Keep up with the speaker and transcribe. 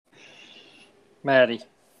Maddie.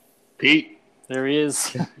 Pete. There he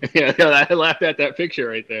is. Yeah, I laughed at that picture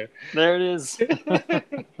right there. There it is.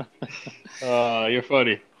 You're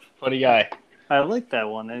funny. Funny guy. I like that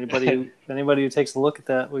one. Anybody who takes a look at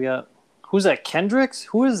that, we got who's that? Kendricks?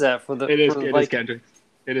 Who is that for the It is Vikings? Kendricks.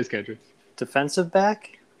 It is Kendricks. Defensive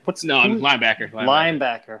back? Linebacker.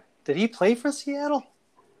 Linebacker. Did he play for Seattle?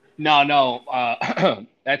 No.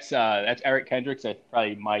 That's Eric Kendricks. That's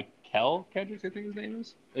probably Michael Kendricks, I think his name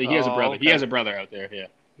is. He has a brother. Okay. He has a brother out there. Yeah.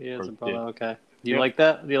 He has a brother. Yeah. Okay. Do you like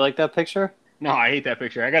that? Do you like that picture? No, I hate that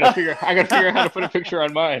picture. I gotta figure out how to put a picture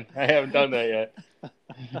on mine. I haven't done that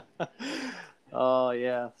yet. Oh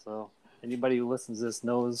yeah. So anybody who listens to this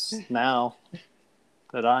knows now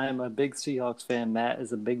that I am a big Seahawks fan. Matt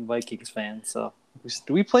is a big Vikings fan. So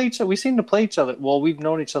do we play each other? We seem to play each other. Well, we've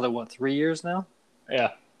known each other 3 years now.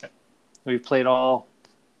 Yeah. We've played all.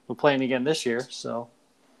 We're playing again this year. So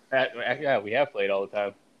Yeah, we have played all the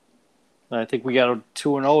time. I think we got a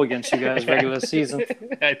 2-0 against you guys regular season.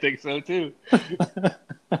 I think so too.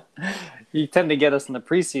 You tend to get us in the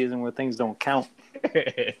preseason where things don't count.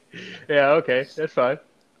 Yeah, okay, that's fine.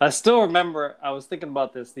 I still remember, I was thinking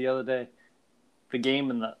about this the other day, the game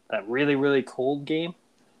in that really, really cold game.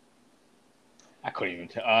 I couldn't even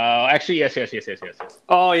tell. Actually, yes.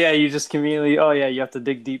 Oh, yeah, you just conveniently, you have to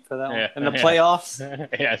dig deep for that one. In the playoffs?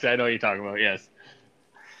 Yes, I know what you're talking about, yes.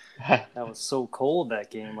 That was so cold,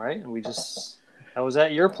 that game, right? And I was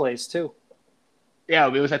at your place, too. Yeah,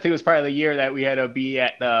 I think it was probably the year that we had to be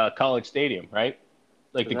at the College Stadium, right?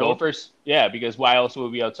 Like the Gophers? Yeah, because why else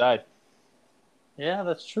would we be outside? Yeah,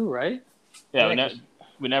 that's true, right? Yeah,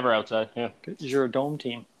 we're never outside, yeah. Because you're a dome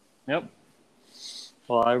team. Yep.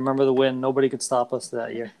 Well, I remember the win. Nobody could stop us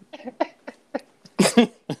that year.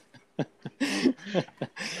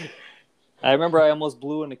 I remember I almost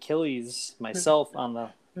blew an Achilles myself on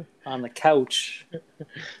the couch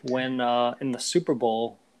when in the Super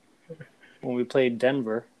Bowl when we played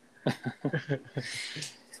Denver.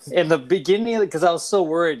 In the beginning, because I was so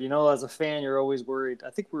worried, as a fan, you're always worried. I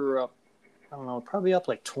think we were up, I don't know, probably up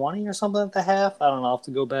like 20 or something at the half. I don't know. I'll have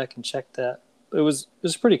to go back and check that. It was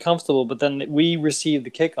pretty comfortable, but then we received the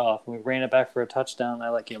kickoff and we ran it back for a touchdown.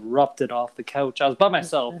 I erupted off the couch. I was by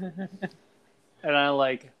myself, and I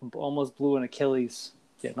almost blew an Achilles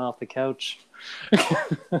getting off the couch.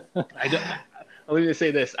 I'm going to say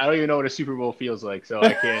this: I don't even know what a Super Bowl feels like, so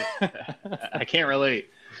I can't relate.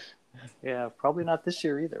 Yeah, probably not this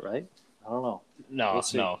year either, right? I don't know. No,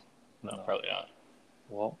 probably not.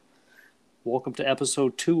 Well. Welcome to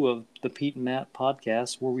episode 2 of the Pete and Matt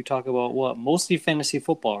podcast, where we talk about what? Mostly fantasy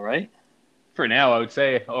football, right? For now, I would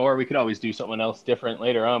say, or we could always do something else different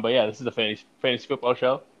later on. But yeah, this is a fantasy football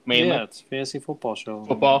show, mainly. Yeah, it's a fantasy football show.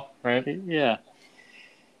 Football, right? Yeah.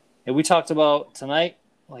 And we talked about tonight,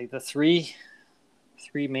 the three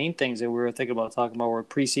main things that we were thinking about talking about were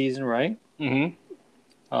preseason, right? Mm-hmm.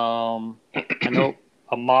 I know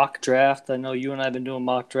a mock draft. I know you and I have been doing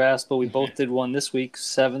mock drafts, but we both did one this week.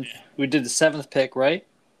 7th. We did the 7th pick, right?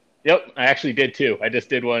 Yep, I actually did too. I just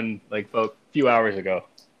did one about a few hours ago.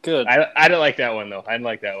 Good. I didn't like that one though. I didn't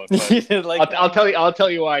like that one. You didn't like that one? I'll tell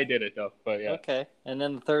you why I did it though. But yeah. Okay. And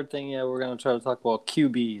then the third thing, we're gonna try to talk about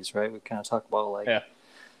QBs, right? We kind of talk about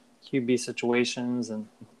QB situations, and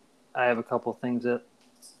I have a couple things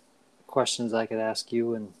questions I could ask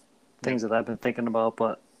you and things that I've been thinking about.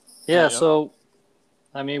 But yeah. So.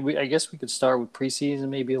 I mean, I guess we could start with preseason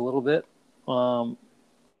maybe a little bit. I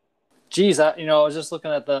was just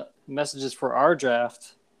looking at the messages for our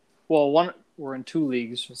draft. Well, we're in 2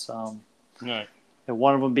 leagues. Right. And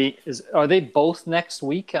one of them are they both next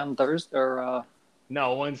week on Thursday or?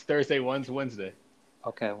 No, one's Thursday, one's Wednesday.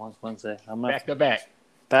 Okay, one's Wednesday. Back to back.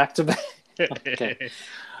 Back to back. Okay.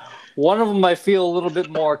 One of them I feel a little bit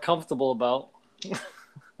more comfortable about.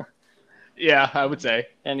 Yeah, I would say.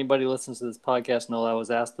 Anybody who listens to this podcast know I was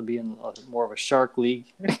asked to be in more of a shark league.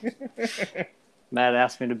 Matt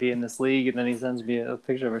asked me to be in this league, and then he sends me a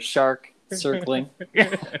picture of a shark circling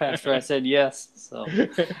after I said yes. So,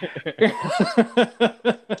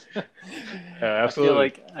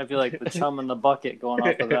 absolutely. I feel like the chum in the bucket going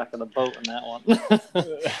off the back of the boat in that one.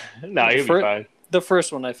 No, you'll be fine. The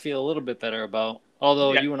first one I feel a little bit better about,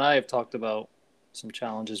 although you and I have talked about some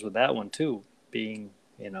challenges with that one too, being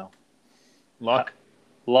luck,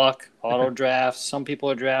 auto drafts. Some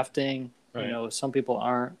people are drafting, right. Some people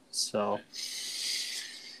aren't. So,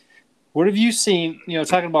 what have you seen?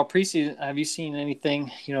 Talking about preseason, have you seen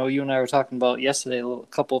anything? You and I were talking about yesterday a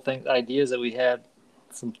couple of things, ideas that we had,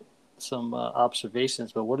 some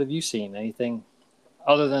observations. But what have you seen? Anything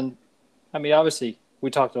other than? I mean, obviously,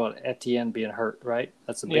 we talked about Etienne being hurt, right?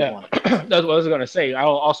 That's a big one. That's what I was going to say.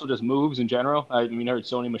 Also, just moves in general. I mean, I heard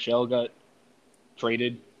Sony Michel got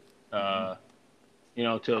traded, to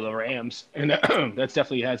the Rams, and that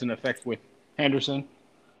definitely has an effect with Henderson,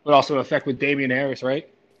 but also an effect with Damian Harris, right?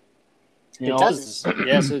 It does.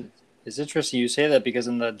 Yeah, so it's interesting you say that because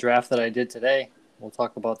in the draft that I did today, we'll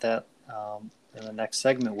talk about that in the next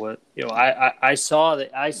segment. I saw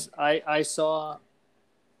that I saw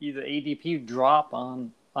either ADP drop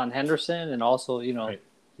on Henderson, and also Right.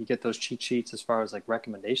 you get those cheat sheets as far as like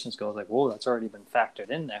recommendations go. Like, whoa, that's already been factored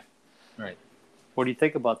in there. Right. What do you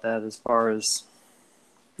think about that? As far as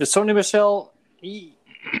is Sony Michel? He's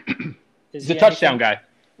a touchdown guy.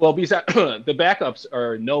 Well, besides the backups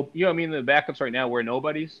are no, the backups right now were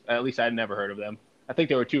nobodies. At least I'd never heard of them. I think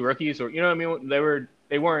there were two rookies, or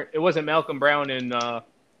they weren't. It wasn't Malcolm Brown and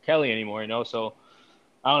Kelly anymore, So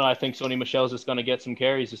I don't know. I think Sony Michel's just going to get some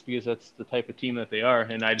carries just because that's the type of team that they are,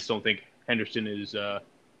 and I just don't think Henderson is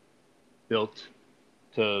built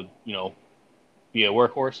to be a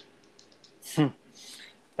workhorse.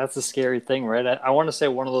 That's a scary thing, right? I want to say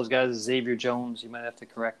one of those guys is Xavier Jones. You might have to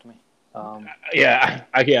correct me.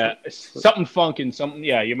 Something Funk and something.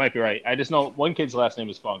 Yeah, you might be right. I just know one kid's last name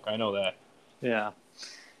is Funk. I know that. Yeah,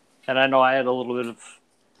 and I know I had a little bit of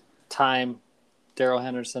time. Daryl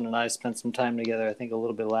Henderson and I spent some time together. I think a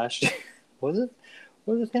little bit last year. Was it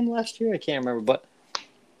him last year? I can't remember. But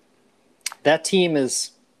that team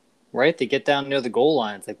is right. They get down near the goal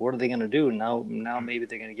line. It's like, what are they going to do now? Maybe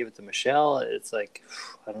they're going to give it to Michel. It's like,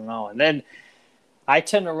 I don't know. And then I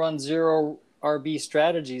tend to run zero RB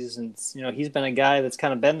strategies, and he's been a guy that's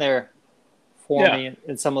kind of been there for me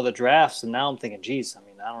in some of the drafts, and now I'm thinking, geez,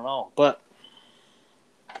 I don't know, but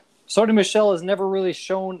Sony Michel has never really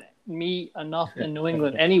shown me enough in New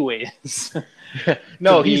England, anyways.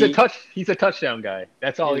 No, he's a touchdown guy.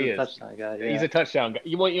 That's all he is. Touchdown guy. Yeah. He's a touchdown guy.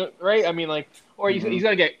 Right? I mean, he's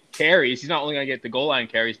gonna get carries. He's not only gonna get the goal line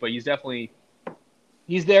carries, but he's there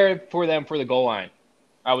for them for the goal line.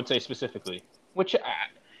 I would say specifically, which.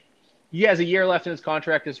 He has a year left in his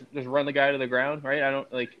contract. Just run the guy to the ground, right? I don't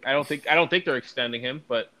think they're extending him,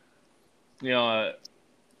 but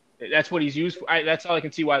that's what he's used for. That's all I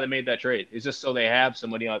can see why they made that trade. Is just so they have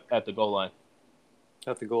somebody at the goal line.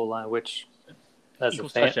 At the goal line, which as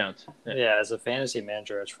touchdowns. As a fantasy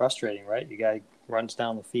manager, it's frustrating, right? You guy runs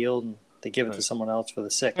down the field and they give it to someone else for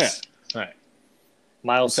the 6. Yeah. Right.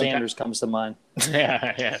 Miles Sanders comes to mind.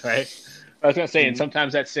 Yeah, right. I was going to say, and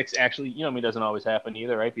sometimes that 6 actually, it doesn't always happen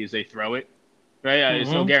either, right? Because they throw it, right?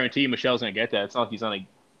 There's no guarantee Michel's going to get that. It's not like he's going to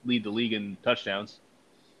lead the league in touchdowns.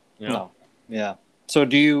 No. Yeah. So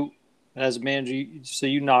do you, as a manager,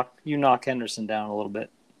 you knock Henderson down a little bit?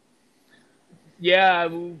 Yeah,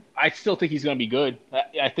 I still think he's going to be good.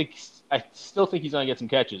 I still think he's going to get some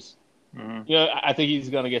catches. Mm-hmm. I think he's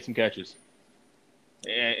going to get some catches.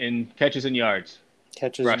 And catches and yards.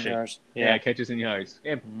 Catches rushing. and yards. Yeah, catches and yards.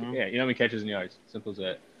 Yeah, catches and yards. Simple as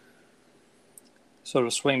that. So to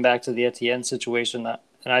swing back to the Etienne situation,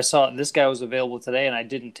 and I saw this guy was available today, and I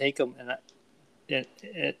didn't take him, and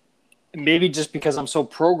it maybe just because I'm so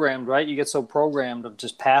programmed, right? You get so programmed of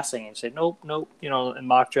just passing and say nope. In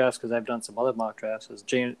mock drafts, because I've done some other mock drafts, as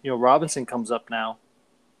Robinson comes up now,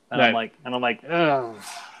 and right. I'm like, ugh.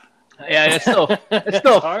 Yeah, it's still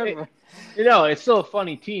hard. It's still a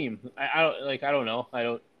funny team. I don't know.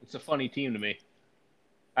 It's a funny team to me.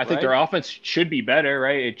 I think their offense should be better,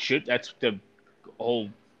 right? It should. That's the whole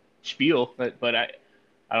spiel. But I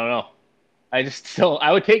don't know. I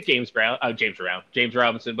would take James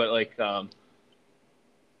Robinson, but I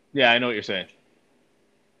know what you're saying.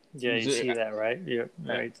 Yeah, you see that, right? Yeah,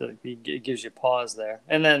 right. So it gives you pause there,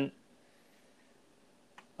 and then,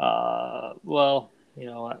 I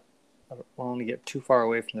don't want to get too far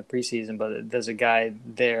away from the preseason, but there's a guy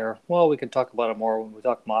there. Well, we can talk about it more when we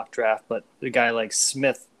talk mock draft, but the guy like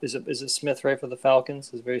Smith, is it Smith, right, for the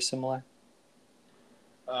Falcons? Is very similar.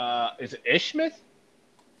 Is it Ish Smith?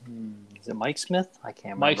 Is it Mike Smith? I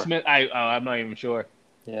can't remember. Mike Smith? I'm not even sure.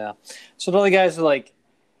 Yeah. So the other guys are like,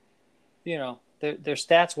 their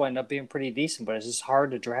stats wind up being pretty decent, but it's just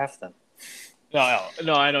hard to draft them.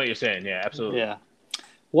 No, I know what you're saying. Yeah, absolutely. Yeah.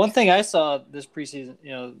 One thing I saw this preseason,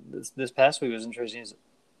 this past week was interesting is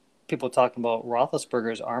people talking about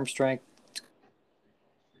Roethlisberger's arm strength.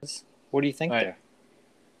 What do you think there?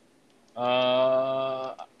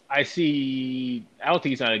 I don't think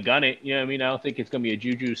he's going to gun it. You know what I mean? I don't think it's going to be a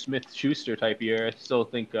Juju Smith-Schuster type year. I still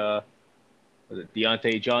think, was it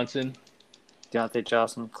Deontay Johnson,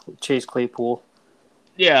 Chase Claypool.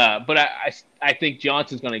 Yeah, but I think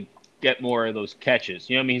Johnson's going to get more of those catches.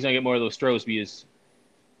 You know what I mean? He's going to get more of those throws because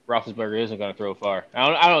Roethlisberger isn't going to throw far.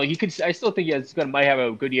 I don't know. I still think might have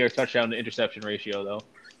a good year touchdown to interception ratio though.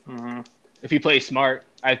 Mm-hmm. If he plays smart,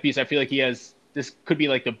 I feel like he has this could be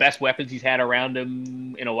like the best weapons he's had around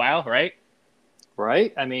him in a while, right?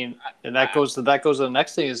 Right. I mean, and that goes to the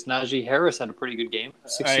next thing is Najee Harris had a pretty good game.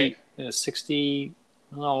 60,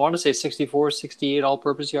 I want to say 64, 68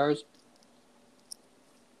 all-purpose yards.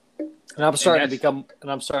 And I'm starting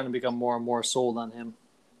to become more and more sold on him.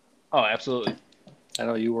 Oh, absolutely. I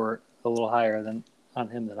know you were a little higher on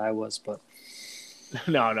him than I was, but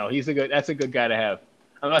no, that's a good guy to have.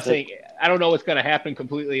 I'm not saying I don't know what's going to happen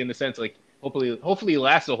completely in the sense like hopefully he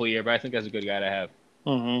lasts the whole year, but I think that's a good guy to have.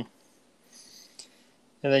 Mm-hmm.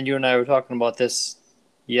 And then you and I were talking about this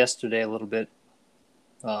yesterday a little bit.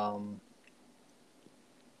 The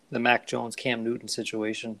Mac Jones, Cam Newton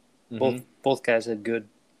situation. Mm-hmm. Both guys had good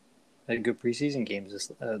preseason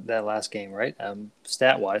games that last game, right?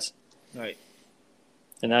 Stat wise, right.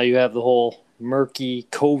 And now you have the whole murky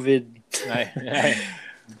COVID.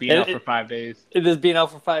 Being out for 5 days. It is being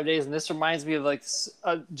out for 5 days, and this reminds me of like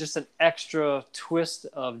just an extra twist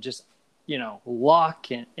of just luck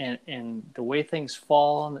and the way things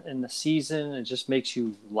fall in the season. It just makes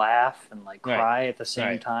you laugh and like cry at the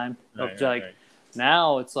same time.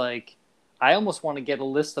 Now it's like I almost want to get a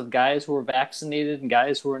list of guys who are vaccinated and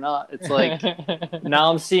guys who are not. It's like now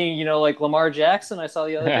I'm seeing like Lamar Jackson. I saw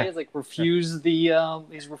the other day is like refused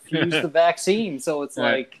the vaccine. So it's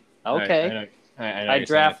like okay. I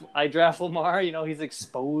draft Lamar. He's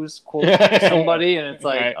exposed somebody, and it's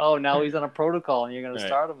like, oh, now he's on a protocol, and you're going to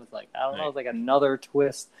start him. It's like I don't know. It's like another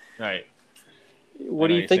twist. Right. What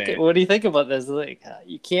do you think? What do you think about this? Like,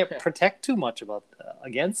 you can't protect too much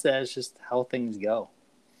against that. It's just how things go.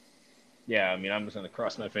 Yeah, I mean, I'm just going to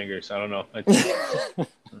cross my fingers. I don't know.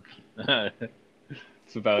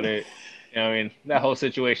 That's about it. I mean, that whole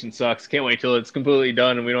situation sucks. Can't wait till it's completely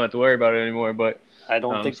done and we don't have to worry about it anymore. But I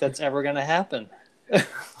don't think that's ever going to happen.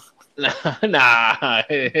 Nah.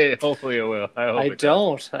 Hopefully it will. I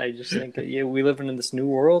don't. I just think that we live in this new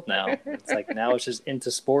world now. It's like now it's just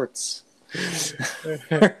into sports.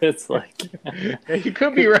 It's like you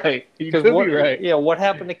could be right. You could be right. Yeah. What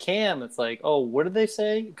happened to Cam? It's like, oh, what did they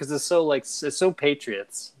say? Because it's so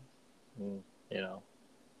Patriots.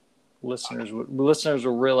 Listeners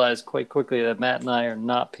will realize quite quickly that Matt and I are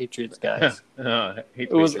not Patriots guys. What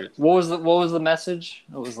was the message?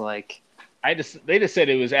 It was like they just said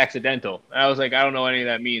it was accidental. I was like, I don't know what any of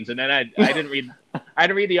that means. And then I didn't read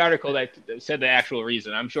the article that said the actual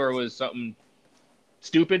reason. I'm sure it was something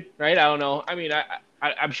stupid, right? I don't know. I mean,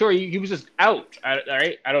 I'm sure he was just out.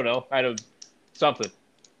 Right? I don't know. Something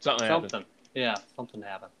happened. Yeah, something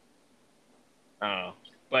happened. I don't know.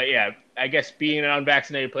 But yeah, I guess being an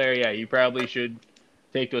unvaccinated player, yeah, you probably should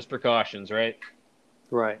take those precautions, right?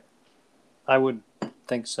 Right. I would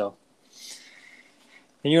think so.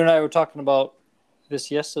 And you and I were talking about this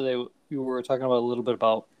yesterday. You were talking about a little bit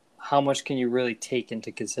about how much can you really take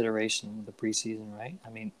into consideration in the preseason, right? I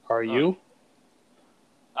mean, are you?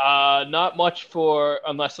 Not much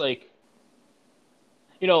unless like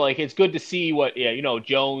it's good to see what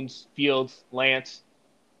Jones, Fields, Lance,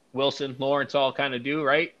 Wilson, Lawrence all kind of do,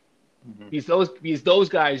 right? Mm-hmm. Those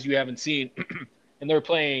guys you haven't seen, and they're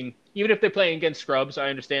playing. Even if they're playing against scrubs, I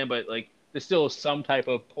understand, but like there's still some type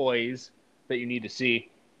of poise that you need to see,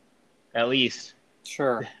 at least.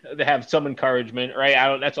 Sure. To have some encouragement,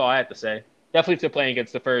 right? That's all I have to say. Definitely if they're playing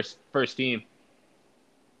against the first team.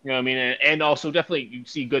 You know what I mean? And also definitely you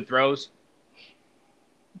see good throws.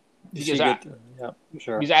 Yeah,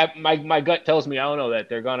 sure. Because my gut tells me, I don't know, that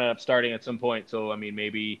they're going to end up starting at some point. So, I mean,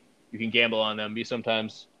 maybe you can gamble on them. Because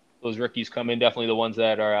sometimes those rookies come in, definitely the ones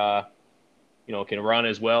that are, can run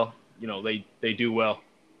as well. They do well.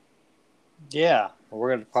 Yeah. Well, we're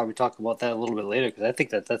going to probably talk about that a little bit later because I think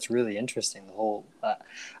that's really interesting. The whole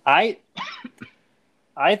I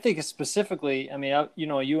think specifically, I mean,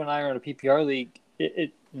 you and I are in a PPR league.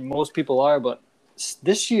 Most people are, but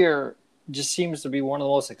this year just seems to be one of the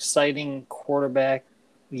most exciting quarterback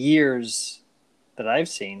years that I've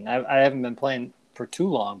seen. I haven't been playing for too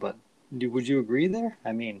long, but would you agree there?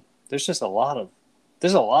 I mean, there's a lot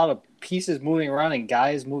of pieces moving around and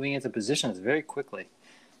guys moving into positions very quickly.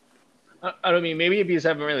 I mean, maybe if you just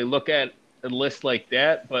haven't really looked at a list like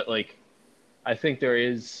that, but like, I think there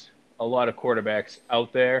is a lot of quarterbacks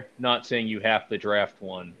out there. Not saying you have to draft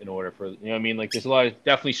one in order for, what I mean? Like, there's a lot of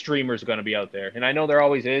definitely streamers going to be out there, and I know there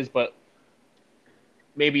always is, but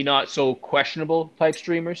maybe not so questionable type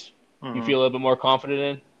streamers. Mm-hmm. You feel a little bit more confident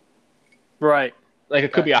in, right? Like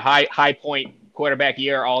it could be a high point quarterback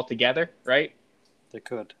year altogether, right? They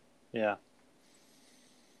could, yeah.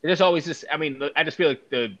 There's always this. I mean, I just feel like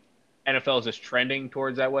the NFL is just trending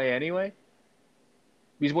towards that way anyway.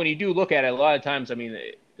 Because when you do look at it, a lot of times, I mean,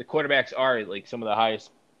 the quarterbacks are like some of the highest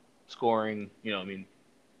scoring,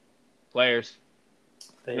 players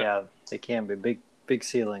They can be big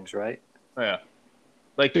ceilings, right? Yeah,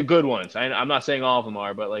 like the good ones. I'm not saying all of them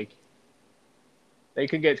are, but like they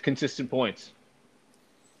can get consistent points.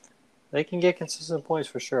 They can get consistent points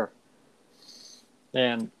for sure.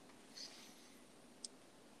 And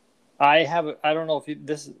I don't know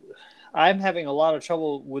if I'm having a lot of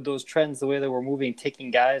trouble with those trends, the way that we're moving,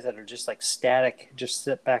 taking guys that are just like static, just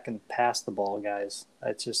sit back and pass the ball guys.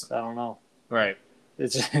 I don't know. Right.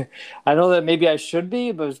 It's I know that maybe I should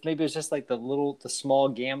be, but maybe it's just like the small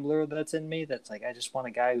gambler that's in me. That's like, I just want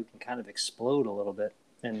a guy who can kind of explode a little bit.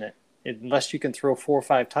 And unless you can throw 4 or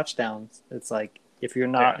 5 touchdowns, it's like, if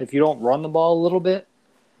you don't run the ball a little bit,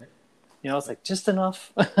 it's like just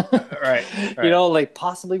enough. Right. Like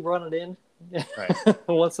possibly run it in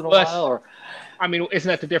once in a while. Or, I mean, isn't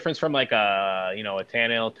that the difference from like a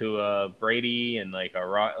Tannehill to a Brady and like a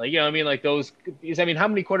Rock? Like, I mean, like those. I mean, how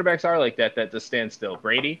many quarterbacks are like that just stand still?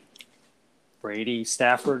 Brady,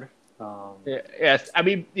 Stafford. Yes, I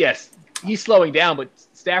mean, yes, he's slowing down, but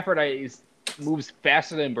Stafford moves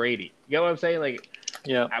faster than Brady. You get what I'm saying? Like,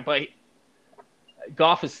 yeah, but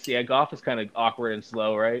Goff is kind of awkward and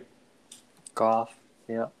slow, right? Goff,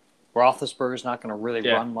 yeah. Roethlisberger's not going to really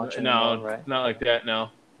run much anymore, right? Not like that, no.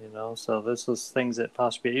 So this was things that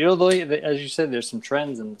possibly, as you said, there's some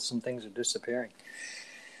trends and some things are disappearing.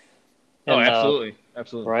 And, absolutely,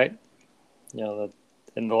 right.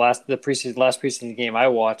 In the last preseason game I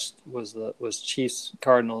watched was Chiefs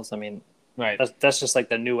Cardinals. I mean, right. That's just like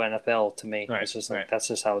the new NFL to me. Right. It's just like that's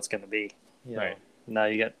just how it's going to be. Right. Now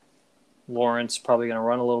you get Lawrence probably going to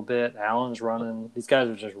run a little bit. Allen's running. These guys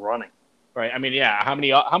are just running. Right. I mean, yeah. How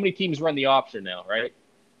many teams run the option now? Right.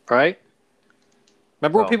 Right.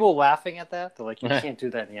 Remember people laughing at that? They're like, you can't do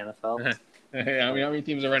that in the NFL. I mean, how many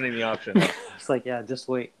teams are running the option? It's like, yeah, just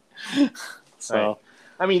wait. So, right.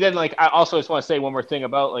 I mean, then like I also just want to say one more thing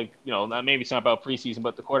about like maybe it's not about preseason,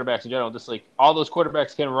 but the quarterbacks in general. Just like all those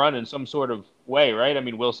quarterbacks can run in some sort of way, right? I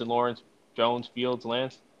mean, Wilson, Lawrence, Jones, Fields,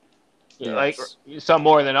 Lance. Yes. Like some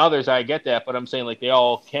more than others, I get that, but I'm saying like they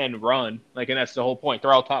all can run, like, and that's the whole point.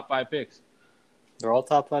 They're all top 5 picks. They're all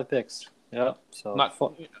top 5 picks. Yeah. So not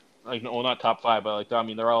top 5, but like I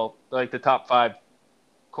mean they're all like the top 5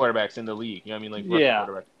 quarterbacks in the league. You know what I mean?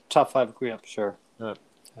 Like top 5. Yeah, sure. Yeah.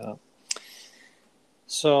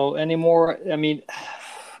 So any more? I mean,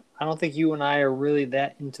 I don't think you and I are really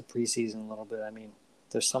that into preseason a little bit. I mean,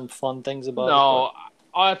 there's some fun things about it. No, all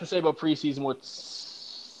I have to say about preseason, what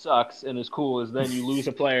sucks and is cool is then you lose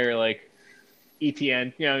a player like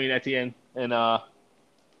Etienne. Etienne, and I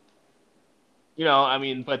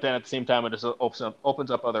mean, but then at the same time, it just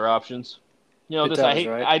opens up other options.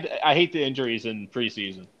 I hate the injuries in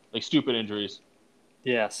preseason, like stupid injuries.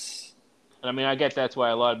 Yes. And I mean, I get that's why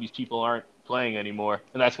a lot of these people aren't playing anymore,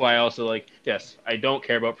 and that's why I also I don't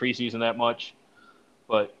care about preseason that much,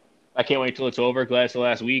 but I can't wait till it's over. Glad it's the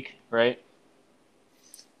last week, right?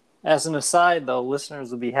 As an aside, though,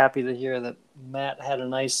 listeners will be happy to hear that Matt had a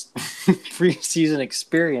nice preseason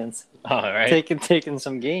experience. All right, taking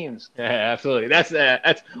some games. Yeah, absolutely. That's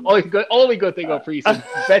only good thing about preseason.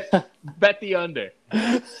 Bet the under.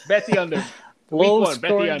 Bet the under. Low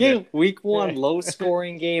scoring game. Week 1, low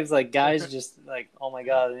scoring games. Like guys just like, oh my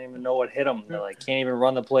god, I didn't even know what hit them. They like can't even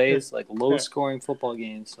run the plays. Like low scoring football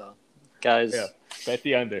games. So, guys, bet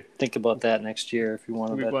the under. Think about that next year if you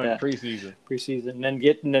want to bet that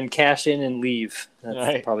preseason, and then cash in and leave.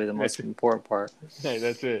 That's probably the most important part. Hey,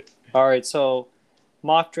 that's it. All right, so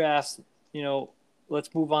mock drafts.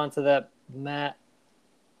 Let's move on to that, Matt.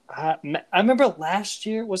 I remember last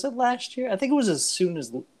year. Was it last year? I think it was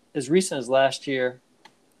as recent as last year.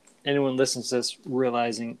 Anyone listens to this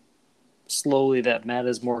realizing slowly that Matt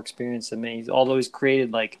has more experience than me. Although he's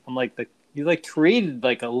created created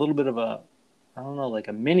like a little bit of a, I don't know, like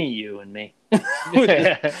a mini you and me.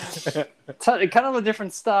 Kind of a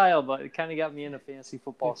different style, but it kind of got me into fantasy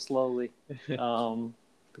football slowly.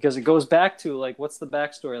 Because it goes back to like, what's the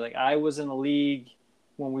backstory? Like I was in a league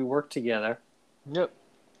when we worked together. Yep.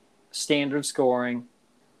 Standard scoring.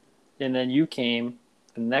 And then you came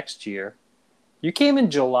the next year. You came in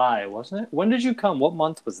July, wasn't it? When did you come? What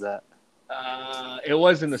month was that? It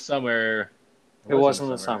was in the summer. It was in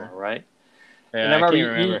the summer, right? Yeah, I can't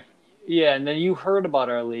remember. And then you heard about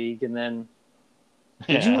our league, and then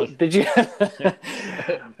did you did you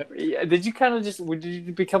kind of just did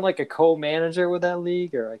you become like a co-manager with that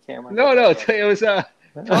league, or I can't remember? No, it was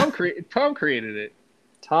Tom created it.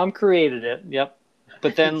 Tom created it. Yep.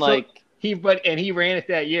 But then he ran it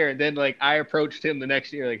that year, and then like I approached him the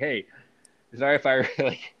next year, like, hey, is it all right if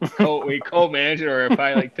I we co-manage it, or if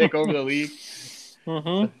I take over the league?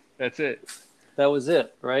 Mm-hmm. That's it. That was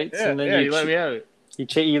it, right? Yeah, so then you let me have it. You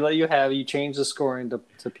changed the scoring to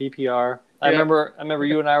PPR. I remember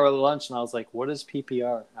you and I were at lunch, and I was like, "What is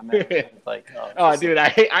PPR?" I mean, like, dude, I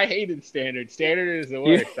hated standard. Standard is the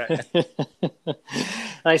worst.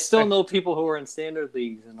 I still know people who are in standard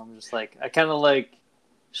leagues, and I'm just like, I kind of like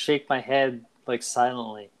shake my head like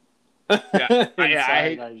silently. I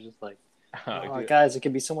just like, guys, it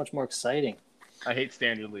can be so much more exciting. I hate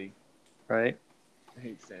standard league. Right. I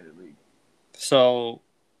hate standard league. So,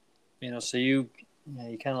 so you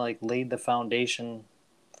kind of like laid the foundation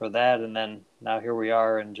for that, and then now here we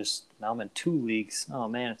are, and now I'm in 2 leagues. Oh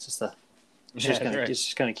man, it's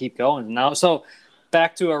just gonna keep going now. So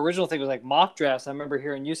back to our original thing was like mock drafts. I remember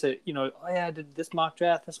hearing you say, oh yeah, I did this mock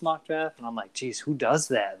draft, and I'm like, geez, who does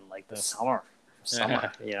that in like the summer? It's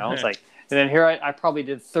like, and then here I probably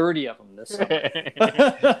did 30 of them this summer.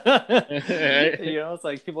 It's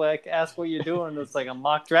like people ask what you're doing. It's like I'm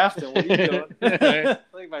mock drafting. What are you doing?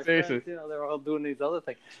 Like my friends, they're all doing these other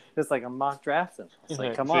things. It's like I'm mock drafting. It's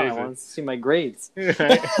like, come on, I want to see my grades.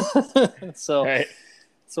 So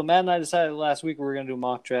Matt and I decided last week we were going to do a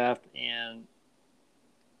mock draft and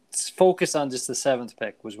focus on just the 7th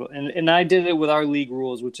pick. And I did it with our league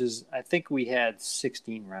rules, which is I think we had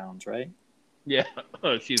 16 rounds, right? Yeah.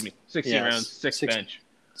 Oh, excuse me. 16 rounds, 6 bench.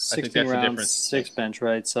 16 rounds, 6 bench,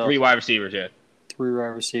 right? So 3 wide receivers, yeah. 3 wide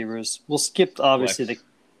receivers. We'll skip obviously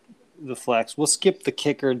the flex. We'll skip the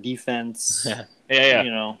kicker defense.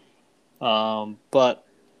 Yeah. But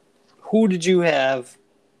who did you have?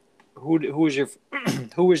 Who was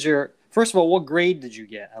your first of all? What grade did you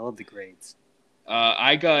get? I love the grades.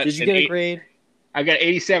 I got. Did you get a grade? I got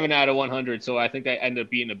 87 out of 100, so I think I ended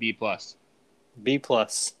up being a B+. B+.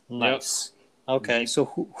 Nice. Yep. Okay,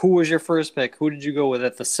 so who was your first pick? Who did you go with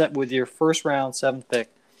at the set with your first round 7th pick?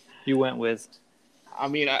 You went with. I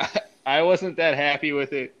mean, I wasn't that happy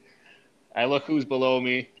with it. I look who's below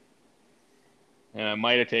me, and I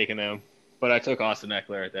might have taken them, but I took Austin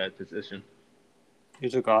Ekeler at that position. You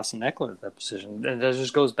took Austin Ekeler at that position, and that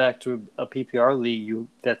just goes back to a PPR league.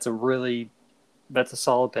 That's a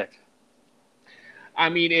solid pick. I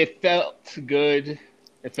mean, it felt good.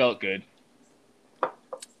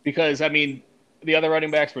 Because I mean, the other running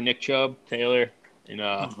backs were Nick Chubb, Taylor, and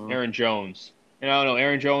Aaron Jones. And I don't know,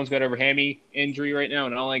 Aaron Jones got a hammy injury right now,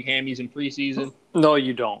 and I don't like hammies in preseason. No,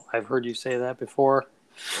 you don't. I've heard you say that before.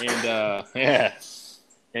 And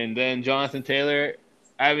and then Jonathan Taylor.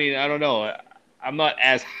 I mean, I don't know. I'm not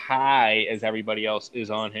as high as everybody else is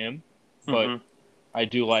on him, but I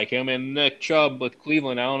do like him. And Nick Chubb with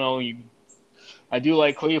Cleveland. I don't know. I do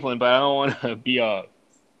like Cleveland, but I don't want to be a.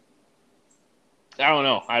 I don't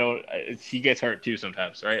know. He gets hurt too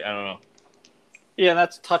sometimes, right? I don't know. Yeah,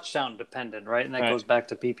 that's touchdown dependent, right? And that goes back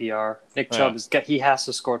to PPR. Nick Chubb he has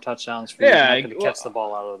to score touchdowns for you. He's not going to catch the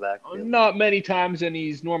ball out of the backfield. Not many times, and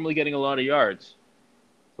he's normally getting a lot of yards.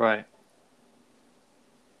 Right.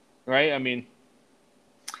 Right. I mean,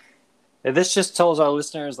 this just tells our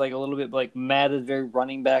listeners like a little bit like Matt is very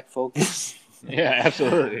running back focused. Yeah,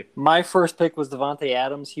 absolutely. My first pick was Devontae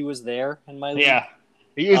Adams. He was there in my league. Yeah.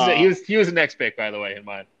 He was the next pick, by the way, in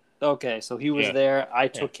mine. Okay, so he was there. I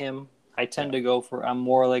took him. I tend to go I'm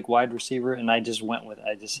more like wide receiver, and I just went with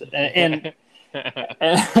it. And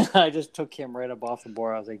I just took him right up off the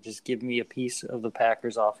board. I was like, just give me a piece of the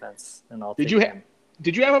Packers offense, and I'll take him.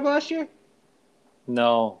 Did you have him last year?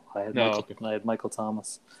 No, I had Michael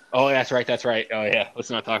Thomas. Oh, that's right. Oh, yeah. Let's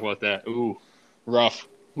not talk about that. Ooh, rough.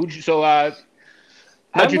 How'd you feel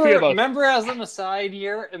about? Remember, as an aside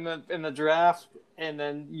here in the draft, and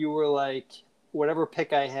then you were like, whatever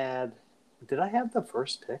pick I had. Did I have the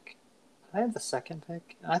first pick? Did I have the second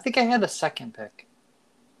pick? I think I had the second pick.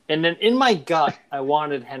 And then in my gut, I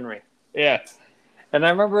wanted Henry. Yeah. And I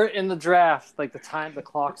remember in the draft, like the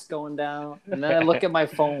clock's going down, and then I look at my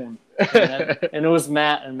phone, and it was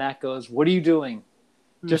Matt, and Matt goes, "What are you doing?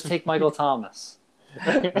 Just take Michael Thomas."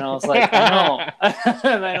 And I was like, I know.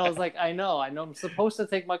 And I was like, I know I'm supposed to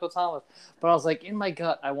take Michael Thomas. But I was like, in my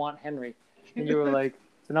gut, I want Henry. And you were like,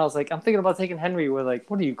 and I was like, I'm thinking about taking Henry. We're like,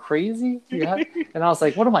 what are you, crazy? Yeah. And I was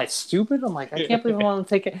like, what am I, stupid? I'm like, I can't believe I want to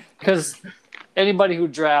take it. Because anybody who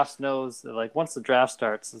drafts knows that, like, once the draft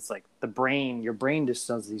starts, it's like your brain just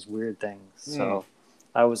does these weird things. So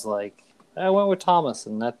I was like, I went with Thomas,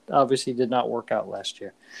 and that obviously did not work out last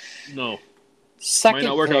year. No. Might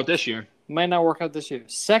not work out this year. Might not work out this year.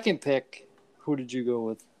 Second pick, who did you go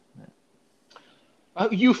with?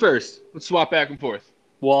 You first. Let's swap back and forth.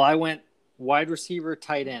 Well, I went wide receiver,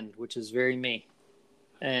 tight end, which is very me.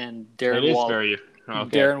 And Darren Waller. Okay.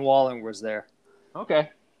 Darren Waller was there. Okay.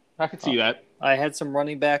 I could see that. I had some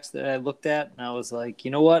running backs that I looked at, and I was like,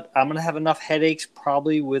 you know what? I'm going to have enough headaches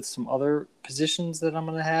probably with some other positions that I'm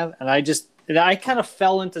going to have. And And I kind of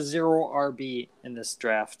fell into 0 RB in this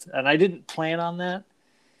draft, and I didn't plan on that.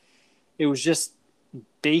 It was just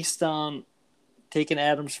based on taking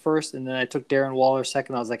Adams first, and then I took Darren Waller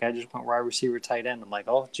second. I was like, I just went wide receiver, tight end. I'm like,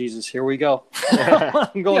 oh, Jesus, here we go.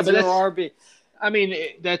 I'm going 0 RB. I mean,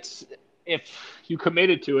 that's if you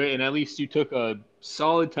committed to it, and at least you took a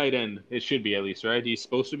solid tight end. It should be at least, right? He's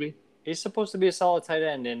supposed to be? He's supposed to be a solid tight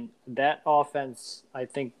end, and that offense, I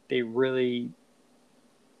think they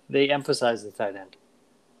emphasize the tight end.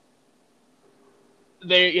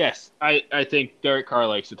 I think Derek Carr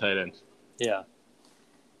likes the tight ends. Yeah.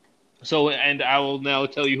 So, and I will now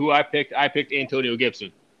tell you who I picked. I picked Antonio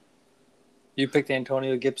Gibson. You picked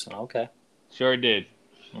Antonio Gibson. Okay. Sure did.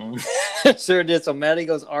 Sure did. So Matty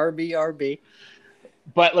goes RB.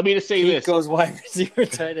 But let me just say this. Goes wide receiver,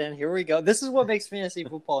 tight end. Here we go. This is what makes fantasy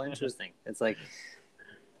football interesting. It's like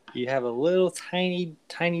you have a little tiny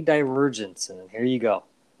divergence, and here you go.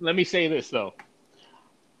 Let me say this, though.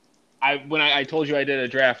 When I told you I did a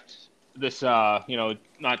draft this, not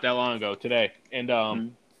that long ago today,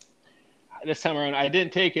 and this time around I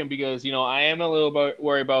didn't take him because I am a little bit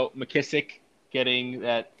worried about McKissick getting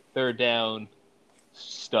that third down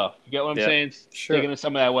stuff. You get what I'm saying? Sure. Taking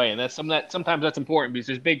some of that away, and that's sometimes that's important because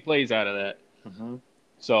there's big plays out of that. Mm-hmm.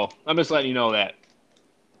 So I'm just letting you know that.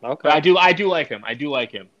 Okay. But I do like him.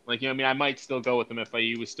 Like I might still go with him if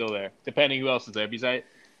he was still there, depending who else is there. Because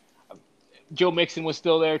Joe Mixon was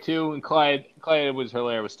still there too, and Clyde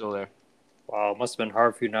Edwards-Helaire was still there. Wow, it must have been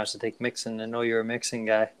hard for you not to take Mixon. I know you're a Mixon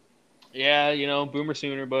guy. Yeah, Boomer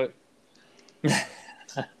Sooner, but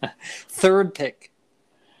third pick.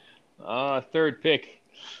 Third pick.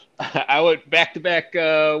 I went back-to-back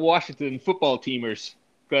Washington football teamers.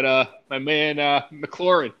 Got my man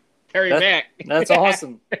McLaurin, Terry Mack. That's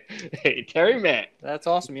awesome. Hey, Terry Mack. That's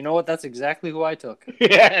awesome. You know what? That's exactly who I took.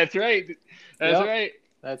 Yeah, that's right. That's right.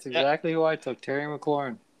 That's exactly who I took, Terry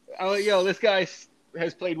McLaurin. This guy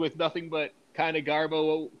has played with nothing but kind of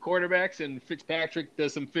garbo quarterbacks, and Fitzpatrick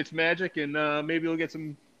does some Fitz magic, and maybe he'll get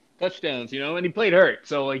some touchdowns, and he played hurt.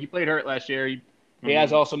 So he played hurt last year. He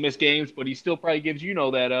has also missed games, but he still probably gives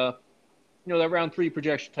that round 3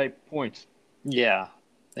 projection type points. Yeah,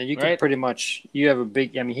 and you can pretty much he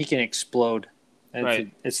can explode.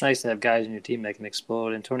 And it's nice to have guys in your team that can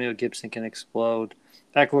explode. Antonio Gibson can explode.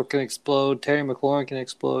 Eckler can explode. Terry McLaurin can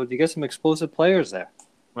explode. You get some explosive players there.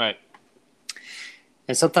 Right.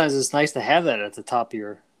 And sometimes it's nice to have that at the top of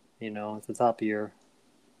your,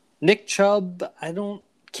 Nick Chubb.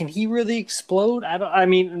 Can he really explode?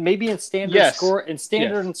 Maybe in standard and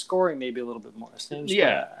scoring, maybe a little bit more.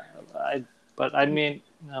 I don't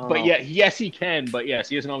know. Yes, he can. But yes,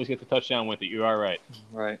 he doesn't always get the touchdown with it. You are right.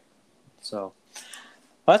 Right. So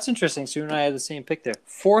that's interesting. Sue and I had the same pick there.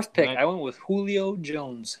 Fourth pick, I went with Julio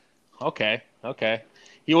Jones. Okay.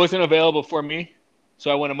 He wasn't available for me.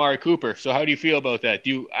 So I went Amari Cooper. So how do you feel about that?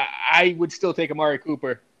 I would still take Amari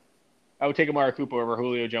Cooper. I would take Amari Cooper over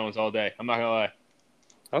Julio Jones all day. I'm not gonna lie.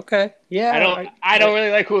 Okay. Yeah. I don't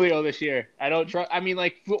really like Julio this year. I don't trust.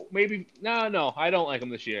 Maybe no. I don't like him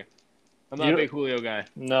this year. I'm not a big Julio guy.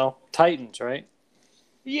 No. Titans, right?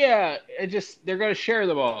 Yeah. They're gonna share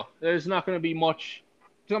the ball. There's not gonna be much.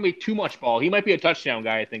 There's gonna be too much ball. He might be a touchdown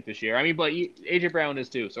guy, I think, this year. But AJ Brown is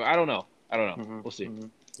too. So I don't know. Mm-hmm. We'll see. Mm-hmm.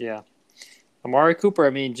 Yeah. Amari Cooper,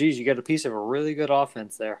 you got a piece of a really good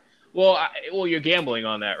offense there. Well, you're gambling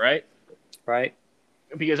on that, right? Right.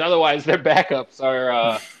 Because otherwise their backups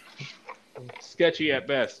are sketchy at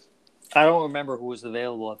best. I don't remember who was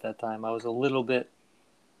available at that time. I was a little bit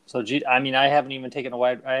so. I haven't even taken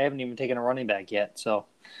a running back yet. So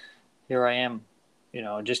here I am.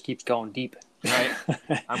 It just keeps going deep. Right.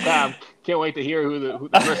 I can't wait to hear who the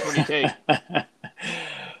first one you take.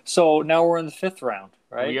 So now we're in the 5th round,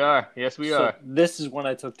 right? We are. Yes, we are. This is when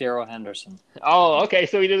I took Darrell Henderson. Oh, okay.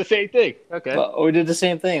 So we did the same thing. Okay. Well, we did the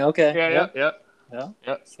same thing. Okay. Yeah.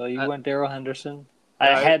 So you went Darrell Henderson.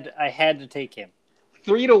 I had to take him.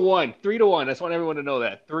 3-1. 3-1. I just want everyone to know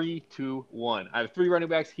that. 3-1. I have 3 running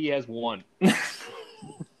backs. He has 1.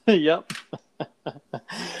 Yep.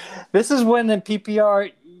 This is when in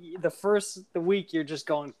PPR, the week you're just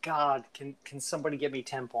going, God, can somebody get me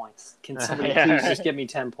 10 points? Can somebody please just get me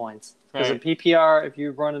 10 points? Because in PPR, if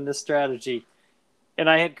you're running this strategy, and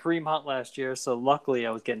I had Kareem Hunt last year, so luckily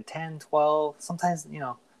I was getting 10, 12, sometimes,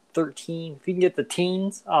 13. If you can get the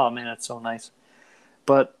teens, oh man, that's so nice.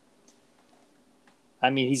 But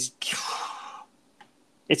it's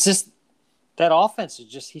just that offense is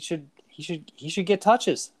just he should get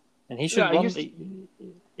touches, and he should run.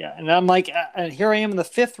 Yeah, and I'm like, and here I am in the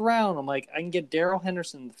 5th round. I'm like, I can get Darrell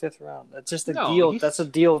Henderson in the 5th round. That's just a deal. That's a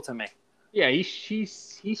deal to me. Yeah, he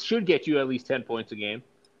should get you at least 10 points a game.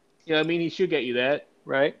 You know what I mean? He should get you that.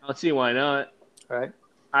 Right. I don't see why not. Right.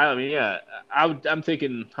 I mean, yeah. I'm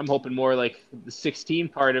hoping more like the 16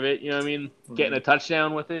 part of it. You know what I mean? Getting a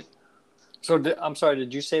touchdown with it. So I'm sorry.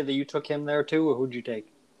 Did you say that you took him there too, or who'd you take?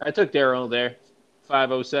 I took Darrell there,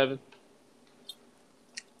 507.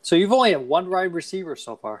 So you've only had one wide receiver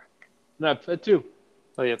so far. No, two.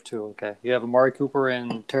 Oh, you have two. Okay, you have Amari Cooper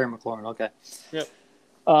and Terry McLaurin. Okay.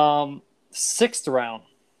 Yep. Sixth round.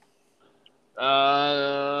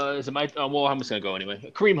 Is it my? Well, I'm just gonna go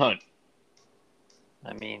anyway. Kareem Hunt.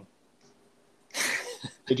 I mean,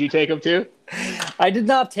 did you take him too? I did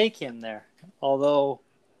not take him there, although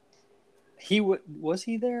he was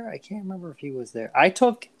he there? I can't remember if he was there. I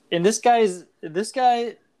took, and this guy's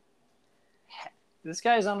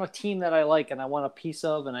on a team that I like and I want a piece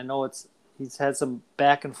of, and I know he's had some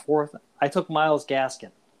back and forth. I took Myles Gaskin.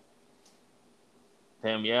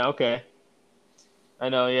 Damn, yeah, okay. I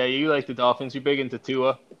know, yeah, you like the Dolphins. You're big into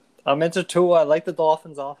Tua. I'm into Tua. I like the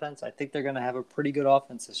Dolphins' offense. I think they're going to have a pretty good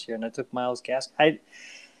offense this year, and I took Myles Gaskin.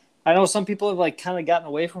 I know some people have kind of gotten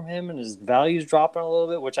away from him, and his value's dropping a little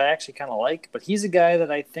bit, which I actually kind of like. But he's a guy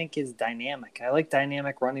that I think is dynamic. I like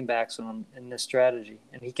dynamic running backs when I'm in this strategy,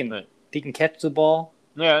 and he can catch the ball.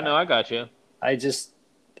 Yeah, no, I got you. I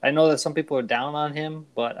know that some people are down on him,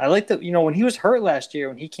 but I like when he was hurt last year,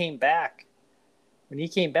 when he came back,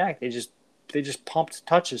 they just pumped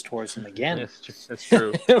touches towards him again. That's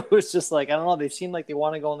true. It was just I don't know. They seem like they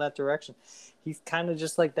want to go in that direction. He's kind of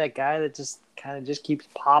just like that guy that just keeps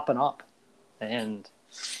popping up, and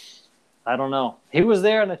I don't know. He was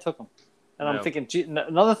there, and I took him. And I'm thinking, gee,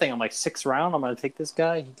 another thing. I'm like, 6th round. I'm going to take this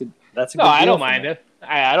guy. That's a good deal. I don't mind him.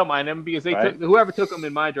 I don't mind him because whoever took him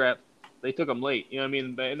in my draft, they took him late. You know what I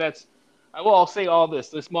mean? And I'll say all this.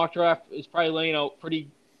 This mock draft is probably laying out pretty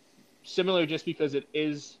similar just because it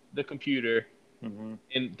is the computer,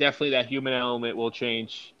 and definitely that human element will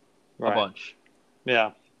change a bunch.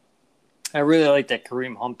 Yeah. I really like that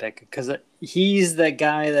Kareem Hunt pick because he's that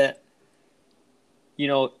guy that,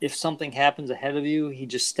 if something happens ahead of you, he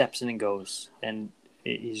just steps in and goes. And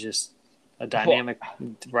he's just a dynamic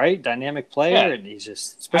player. Yeah. And he's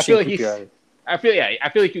just, especially I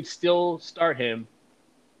feel like you'd still start him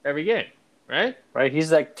every game, right? Right.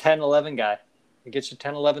 He's like 10, 11 guy. He gets you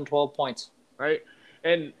 10, 11, 12 points. Right.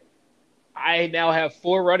 And I now have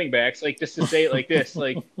 4 running backs, just to say it like this,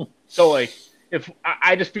 if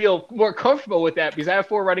I just feel more comfortable with that because I have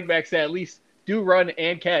 4 running backs that at least do run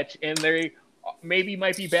and catch, and they maybe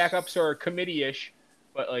might be backups or committee-ish,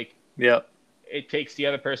 but it takes the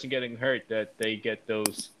other person getting hurt that they get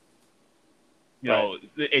those.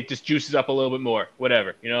 It just juices up a little bit more.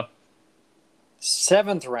 Whatever,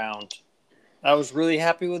 7th round, I was really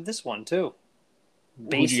happy with this one too.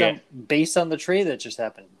 Based on the trade that just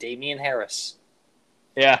happened, Damian Harris.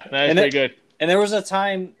 Yeah, that's pretty good. And there was a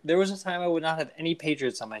time I would not have any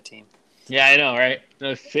Patriots on my team. Yeah, I know, right?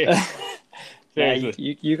 No, yeah,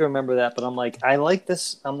 you can remember that, but I'm like, I like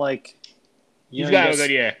this. I'm like, he's gonna have a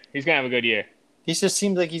good year. He's gonna have a good year. He just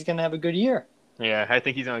seems like he's gonna have a good year. Yeah, I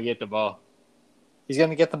think he's gonna get the ball. He's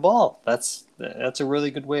gonna get the ball. That's a really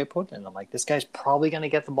good way of putting it. I'm like, this guy's probably gonna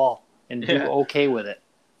get the ball and do okay with it.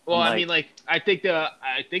 Well, I think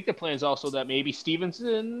the plan is also that maybe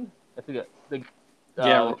Stevenson. I think the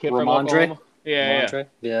kid from Oklahoma.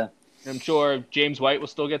 Yeah. I'm sure James White will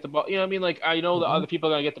still get the ball. You know what I mean? I know the other people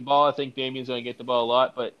are going to get the ball. I think Damian's going to get the ball a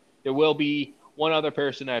lot. But there will be one other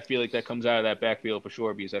person I feel like that comes out of that backfield for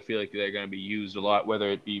sure because I feel like they're going to be used a lot, whether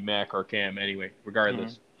it be Mac or Cam anyway,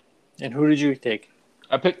 regardless. And who did you take?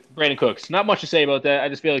 I picked Brandon Cooks. Not much to say about that. I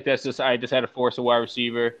just feel like I just had to force a wide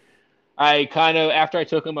receiver. I kind of, after I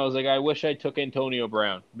took him, I was like, I wish I took Antonio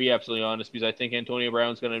Brown, to be absolutely honest, because I think Antonio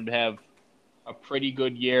Brown's going to have a pretty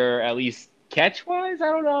good year, at least catch-wise.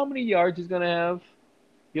 I don't know how many yards he's going to have.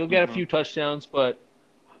 He'll get a few touchdowns, but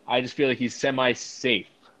I just feel like he's semi-safe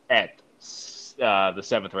at the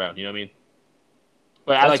 7th round. You know what I mean?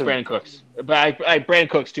 But I like Brandon Cooks. But Brandon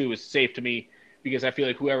Cooks, too, is safe to me because I feel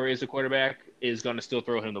like whoever is the quarterback is going to still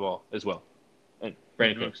throw him the ball as well. And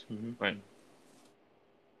Brandon Cooks. Right.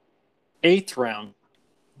 8th round.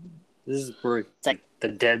 This is where it's like the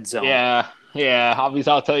dead zone. Yeah.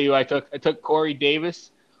 Obviously, I'll tell you, I took Corey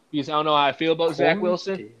Davis because I don't know how I feel about Zach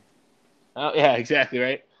Wilson. Yeah, exactly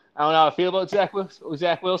right. I don't know how I feel about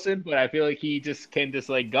Zach Wilson, but I feel like he just can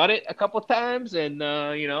gut it a couple times and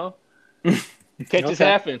catches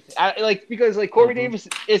happen. Because Corey Davis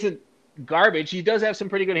isn't garbage. He does have some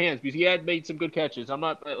pretty good hands because he had made some good catches. I'm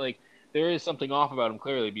not there is something off about him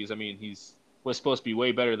clearly because he's was supposed to be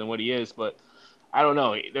way better than what he is, but I don't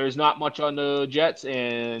know. There's not much on the Jets,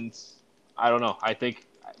 and I don't know. I think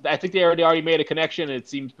they already made a connection. And it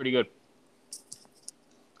seems pretty good.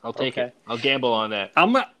 I'll take it. I'll gamble on that.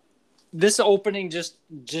 This opening just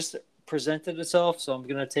presented itself, so I'm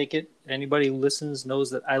gonna take it. Anybody who listens knows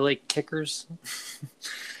that I like kickers.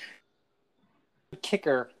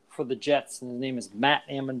 Kicker for the Jets, and his name is Matt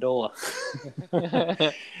Amendola.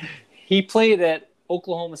 He played at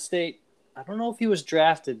Oklahoma State. I don't know if he was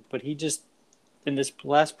drafted, but he just in this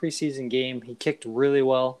last preseason game he kicked really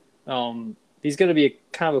well. He's gonna be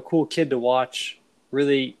kind of a cool kid to watch.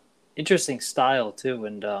 Really interesting style too,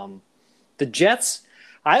 and the Jets.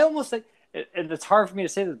 I almost think, and it's hard for me to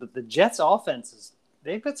say that, but the Jets' offenses,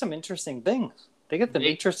 they've got some interesting things. They got some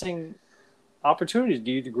interesting opportunities.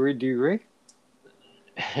 Do you agree?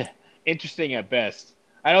 Interesting at best.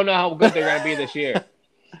 I don't know how good they're going to be this year.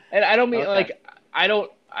 And I don't mean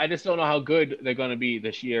I just don't know how good they're going to be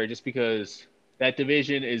this year just because that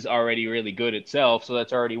division is already really good itself. So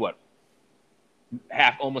that's already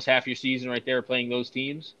almost half your season right there playing those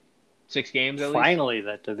teams. 6 games at least. Finally,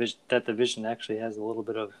 that division actually has a little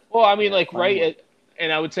bit of. Well, I mean,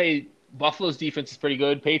 and I would say Buffalo's defense is pretty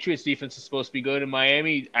good. Patriots defense is supposed to be good. In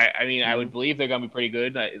Miami, I would believe they're gonna be pretty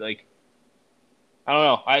good. I don't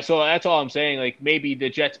know. So that's all I'm saying. Like maybe the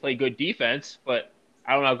Jets play good defense, but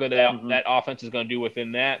I don't know how good that offense is gonna do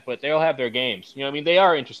within that. But they'll have their games. You know what I mean? They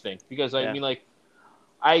are interesting because I'll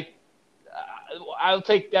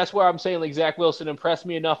take. That's where I'm saying like Zach Wilson impressed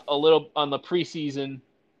me enough a little on the preseason.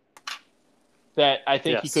 That I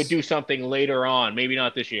think he could do something later on. Maybe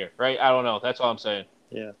not this year, right? I don't know. That's all I'm saying.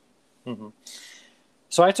 Yeah. Mm-hmm.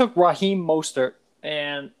 So I took Raheem Mostert,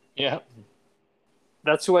 and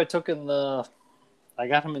that's who I took I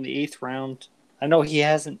got him in the 8th round. I know he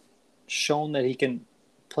hasn't shown that he can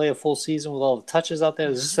play a full season with all the touches out there.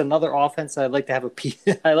 There's just another offense that I'd like to have a piece.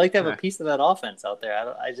 I'd like to have a piece of that offense out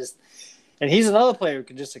there. And he's another player who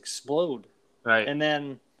can just explode. Right. And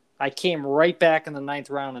then I came right back in the 9th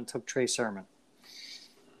round and took Trey Sermon.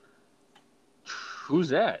 Who's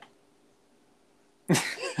that?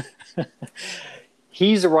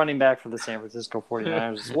 He's a running back for the San Francisco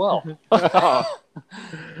 49ers as well.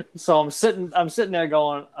 So I'm sitting there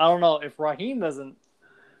going, I don't know if Raheem doesn't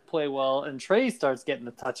play well and Trey starts getting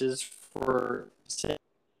the touches for.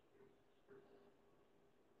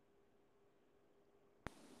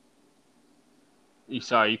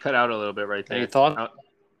 Sorry, you cut out a little bit right there. Any thought?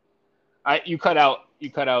 You cut out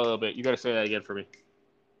a little bit. You got to say that again for me.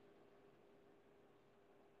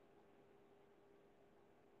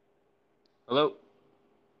 Hello?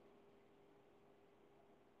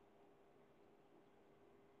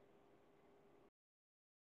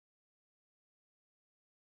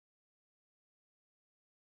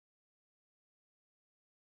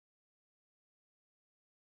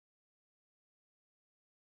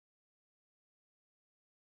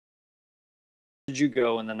 Did you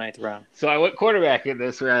go in the 9th round? So I went quarterback in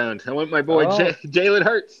this round. I went my boy Jalen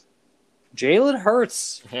Hurts. Jalen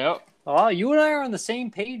Hurts. Yep. Oh, you and I are on the same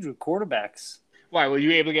page with quarterbacks. Why? Were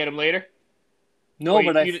you able to get him later? No,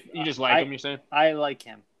 but you just like him, you're saying? I like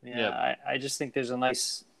him. Yeah. I just think there's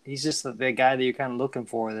he's just the guy that you're kind of looking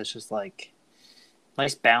for that's just like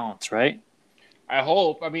nice balance, right? I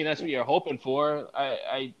hope. I mean, that's what you're hoping for.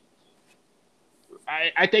 I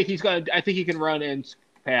think I think he can run and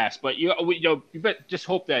pass, but you bet just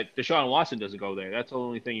hope that Deshaun Watson doesn't go there. That's the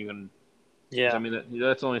only thing you can. Yeah. I mean,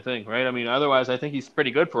 that's the only thing, right? I mean, otherwise, I think he's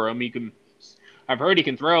pretty good for him. I've heard he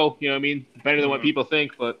can throw. You know what I mean? Better than what people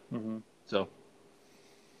think, but so.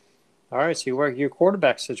 All right, so your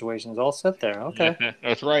quarterback situation is all set there. Okay. Yeah,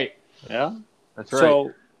 that's right. Yeah? That's right.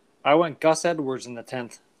 So I went Gus Edwards in the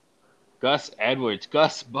 10th. Gus Edwards.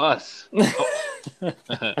 Gus Bus.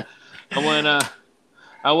 I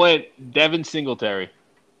went Devin Singletary.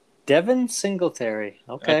 Devin Singletary.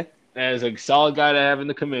 Okay. That is a solid guy to have in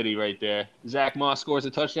the committee right there. Zach Moss scores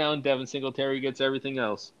a touchdown. Devin Singletary gets everything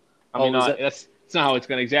else. That's not how it's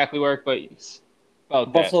going to exactly work, but it's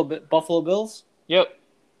about Buffalo Bills? Yep.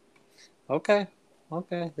 Okay.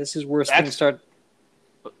 This is where things start.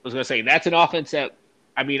 I was going to say, that's an offense that,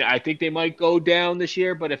 I think they might go down this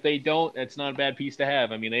year, but if they don't, that's not a bad piece to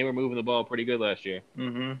have. I mean, they were moving the ball pretty good last year.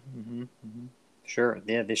 Sure.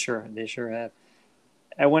 Yeah, they sure have.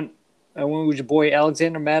 I went with your boy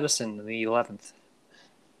Alexander Madison in the 11th.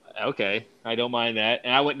 Okay. I don't mind that.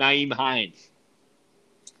 And I went Nyheim Hines.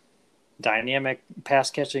 Dynamic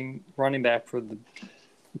pass-catching running back for the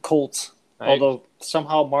Colts. Right. Although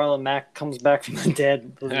somehow Marlon Mack comes back from the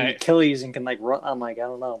dead with Achilles and can run. I'm I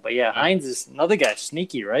don't know. But yeah, Hines is another guy,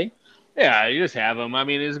 sneaky, right? Yeah, you just have him. I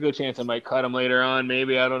mean, there's a good chance I might cut him later on.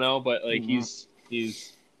 Maybe, I don't know. But he's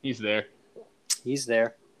there. He's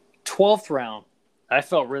there. 12th round. I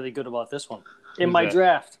felt really good about this one. In my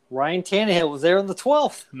draft, Ryan Tannehill was there in the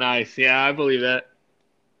 12th. Nice. Yeah, I believe that.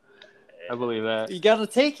 I believe that. You got to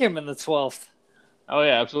take him in the 12th. Oh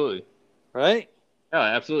yeah, absolutely. Right? Oh,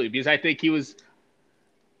 absolutely. Because I think he was.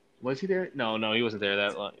 Was he there? No, he wasn't there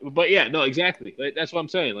that long. But yeah, no, exactly. That's what I'm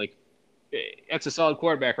saying. Like, that's a solid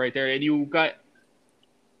quarterback right there, and you got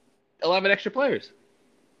 11 extra players.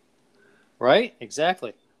 Right?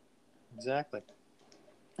 Exactly.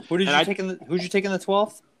 Who'd you take in the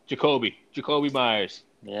 12th? Jacoby Myers.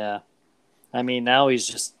 Yeah. I mean, now he's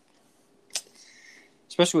just,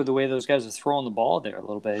 especially with the way those guys are throwing the ball there a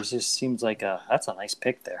little bit, it just seems like that's a nice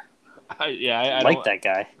pick there. I like that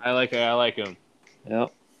guy. I like him.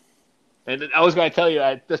 Yep. And I was going to tell you,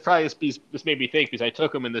 this made me think because I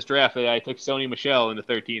took him in this draft. I took Sony Michel in the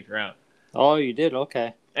 13th round. Oh, you did?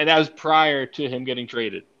 Okay. And that was prior to him getting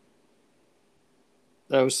traded.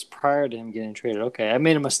 That was prior to him getting traded. Okay. I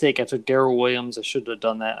made a mistake. I took Darrell Williams. I should have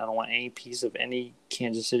done that. I don't want any piece of any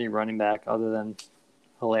Kansas City running back other than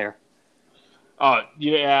Hilaire. Oh,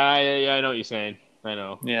 yeah, I know what you're saying. I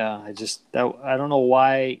know. Yeah, I don't know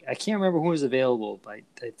why. I can't remember who was available, but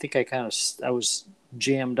I think I was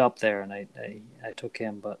jammed up there, and I took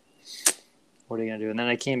him, but what are you going to do? And then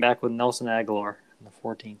I came back with Nelson Aguilar in the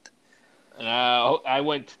 14th. And I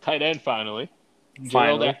went to tight end finally.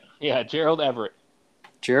 Gerald Everett.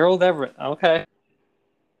 Gerald Everett. Okay.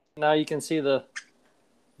 Now you can see the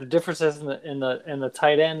differences in the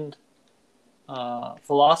tight end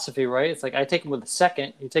philosophy, right? It's like I take him with the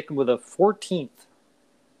second, you take him with a 14th.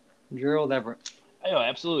 Gerald Everett. Oh,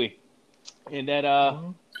 absolutely. And that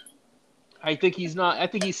I think he's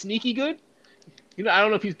sneaky good. You know, I don't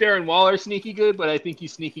know if he's Darren Waller sneaky good, but I think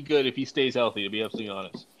he's sneaky good if he stays healthy, to be absolutely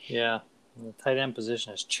honest. Yeah. The tight end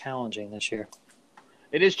position is challenging this year.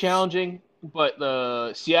 It is challenging, but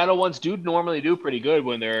the Seattle ones do normally do pretty good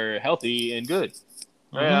when they're healthy and good.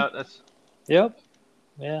 Mm-hmm. Yeah, Yep.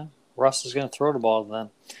 Yeah. Russ is going to throw the ball then.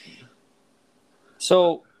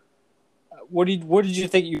 So, what did you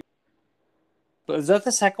think you? Is that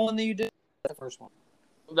the second one that you did? Or the first one.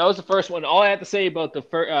 That was the first one. All I have to say about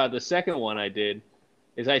the second one I did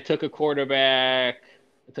is I took a quarterback.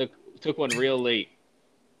 I took one real late.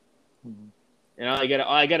 Mm-hmm. And I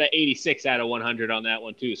got an 86 out of 100 on that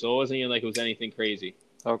one too. So it wasn't even like it was anything crazy.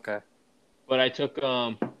 Okay. But I took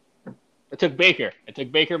Baker. I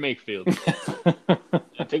took Baker Mayfield.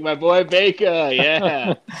 I took my boy Baker.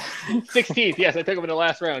 Yeah. 16th. Yes, I took him in the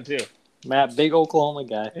last round too. Matt, big Oklahoma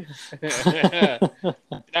guy.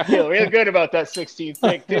 I feel real good about that 16th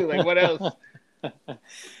pick too. Like what else?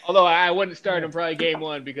 Although I wouldn't start him probably game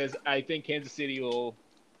one because I think Kansas City will.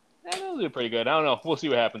 They'll do pretty good. I don't know. We'll see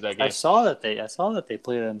what happens that game. I saw that they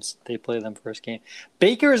play them. They play them first game.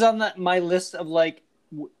 Baker is on my list of like,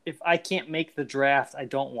 if I can't make the draft, I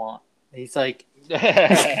don't want. He's like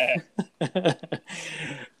Ben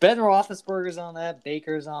Roethlisberger's on that.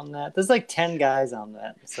 Baker's on that. There's like 10 guys on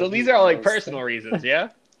that. So these are like personal reasons, yeah.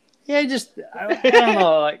 Yeah, I don't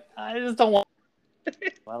know. Like I just don't want. I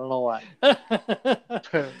don't know why.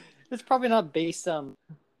 It's probably not based on.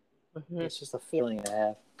 It's just a feeling I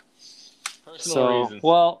have. Personal reasons.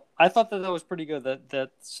 Well, I thought that was pretty good.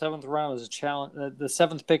 That seventh round is a challenge. The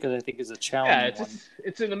seventh pick, I think, is a challenge. Yeah,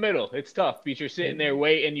 it's in the middle. It's tough because you're sitting there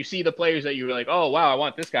waiting, and you see the players that you were like, oh wow, I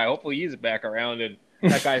want this guy. Hopefully he's back around, and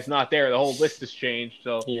that guy's not there. The whole list has changed.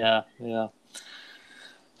 So yeah.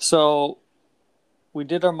 So we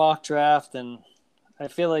did our mock draft, and I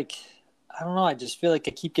feel like I don't know. I just feel like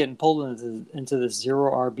I keep getting pulled into the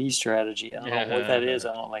zero RB strategy. I don't know what that is.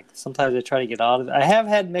 I don't like. Sometimes I try to get out of it. I have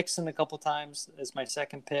had Mixon a couple times as my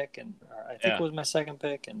second pick, and I think it was my second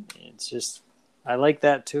pick, and it's just I like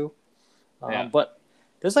that too. But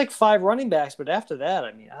there's like 5 running backs, but after that,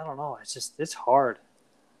 I mean, I don't know. It's hard.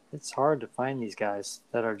 It's hard to find these guys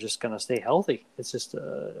that are just going to stay healthy. It's just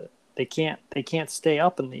they can't stay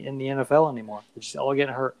up in the NFL anymore. They're just all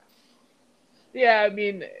getting hurt. Yeah, I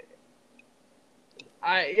mean.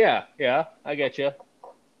 I get you.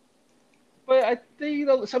 But I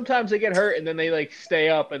think sometimes they get hurt and then they like stay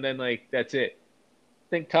up and then like that's it.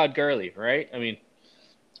 Think Todd Gurley, right? I mean,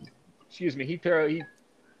 excuse me, he tore his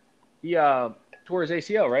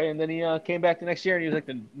ACL, right? And then he came back the next year and he was like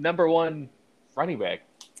the number 1 running back.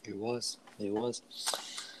 He was.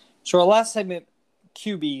 So our last segment,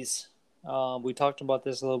 QBs. We talked about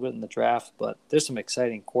this a little bit in the draft, but there's some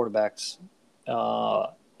exciting quarterbacks.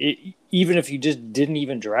 Even if you just didn't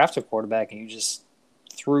even draft a quarterback and you just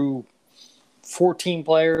threw 14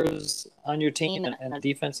 players on your team and a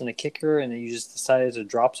defense and a kicker, and then you just decided to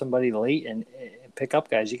drop somebody late and pick up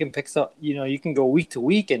guys, you can pick up. You can go week to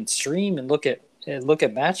week and stream and look at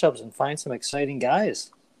matchups and find some exciting guys.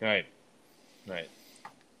 Right.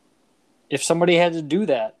 If somebody had to do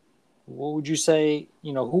that, what would you say?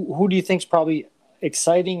 Who do you think's probably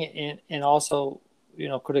exciting and also,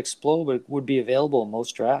 could explode, but would be available in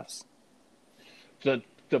most drafts. To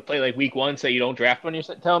play like week 1, say you don't draft one, you're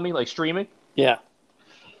telling me, like streaming? Yeah.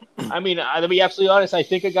 I mean, to be absolutely honest, I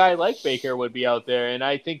think a guy like Baker would be out there, and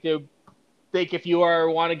I think if you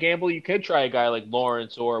want to gamble, you could try a guy like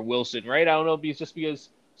Lawrence or Wilson, right? I don't know if it's just because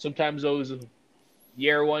sometimes those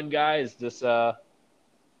year 1 guys just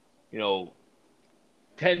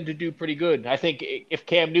tend to do pretty good. I think if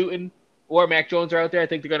Cam Newton or Mac Jones are out there, I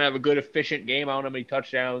think they're going to have a good, efficient game. I don't know how many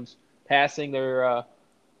touchdowns passing they're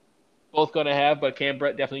both going to have, but Cam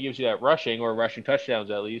Brett definitely gives you that rushing or rushing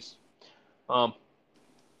touchdowns at least. I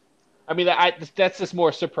mean, that's just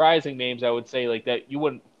more surprising names, I would say, like that you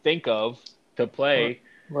wouldn't think of to play.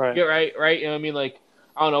 Right. Yeah, right. I mean, like,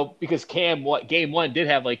 I don't know, because Cam, game 1 did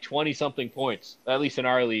have like 20-something points, at least in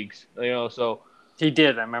our leagues, so. He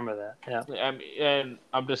did. I remember that. Yeah. And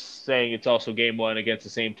I'm just saying it's also game 1 against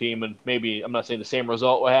the same team, and maybe I'm not saying the same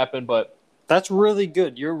result will happen, but. That's really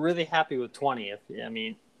good. You're really happy with 20.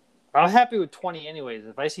 I'm happy with 20 anyways.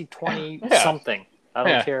 If I see 20 something, I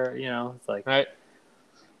don't care. It's like. Right.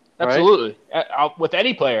 Absolutely. Right? With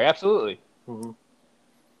any player, absolutely. Mm-hmm.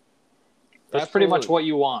 That's pretty much what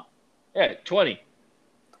you want. Yeah, 20.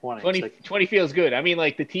 20 feels good. I mean,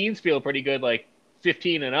 like, the teens feel pretty good, like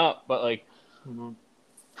 15 and up, but, like,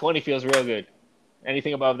 20 feels real good.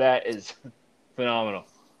 Anything above that is phenomenal.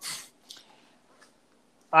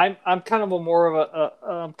 I'm kind of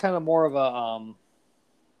more of a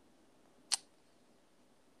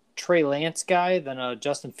Trey Lance guy than a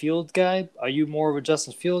Justin Fields guy. Are you more of a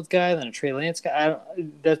Justin Fields guy than a Trey Lance guy?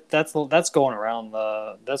 That's going around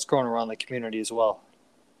the community as well.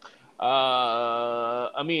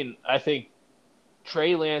 I mean, I think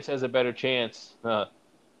Trey Lance has a better chance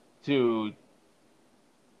to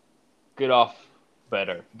get off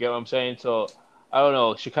better. You get what I'm saying? So I don't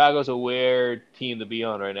know. Chicago's a weird team to be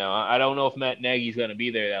on right now. I don't know if Matt Nagy's going to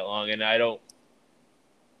be there that long, and I don't.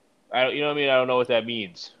 You know what I mean? I don't know what that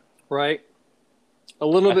means. Right.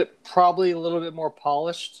 Probably a little bit more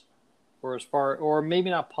polished, or maybe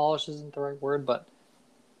not polished isn't the right word, but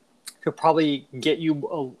could probably get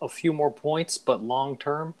you a few more points, but long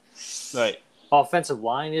term. Right. Offensive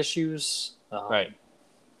line issues. Right.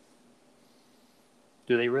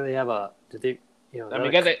 Do they really have a? Do they? I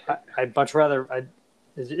mean, I'd much rather.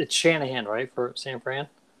 It's Shanahan, right, for San Fran?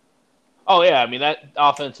 Oh yeah, I mean that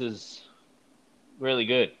offense is really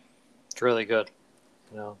good. It's really good.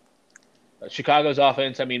 Chicago's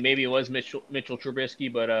offense. I mean, maybe it was Mitchell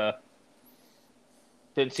Trubisky, but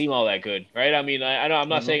didn't seem all that good, right? I mean, I know I'm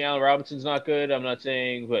not saying Allen Robinson's not good. I'm not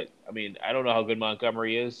saying, but I mean, I don't know how good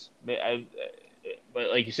Montgomery is. But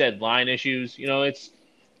like you said, line issues. It's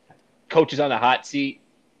coaches on the hot seat.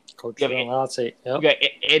 Coaches on the hot seat. Yep. You got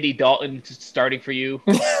Andy Dalton starting for you,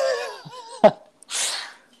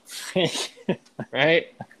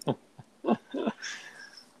 right?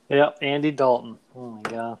 Yep, Andy Dalton. Oh my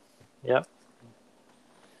God. Yep.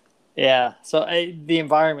 Yeah. So the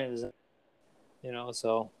environment is,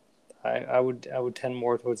 so I would tend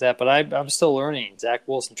more towards that, but I'm still learning. Zach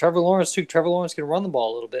Wilson, Trevor Lawrence too. Trevor Lawrence can run the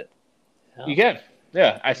ball a little bit. You can.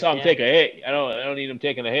 Yeah, I saw him take a hit. I don't need him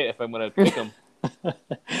taking a hit if I'm going to pick him.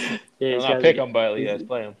 Yeah, I'm not pick him, but let's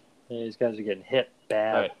play him. Yeah, these guys are getting hit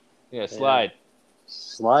bad. Right. Yeah, slide.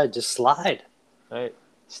 Just slide. Right.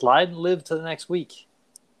 Slide and live to the next week.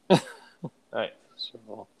 Right.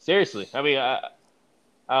 So. Seriously, I mean, I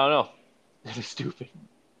don't know. That is stupid.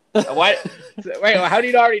 Why? Wait, how do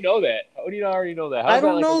you already know that? How do you already know that? I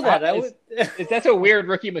don't know that. That's a weird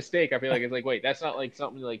rookie mistake. I feel like it's like, wait, that's not like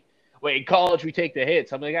something like, wait, in college we take the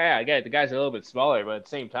hits. I'm like, yeah, I get it. The guy's a little bit smaller, but at the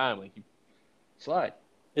same time, like, you slide.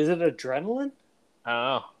 Is it adrenaline? I don't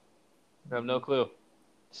know. I have no clue.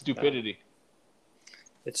 Stupidity.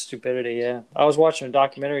 It's stupidity, yeah. I was watching a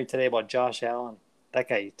documentary today about Josh Allen. That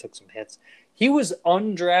guy took some hits. He was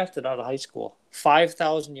undrafted out of high school.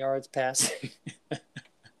 5,000 yards passing.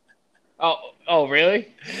 Oh,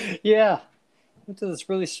 really? Yeah. Went to this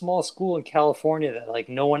really small school in California that, like,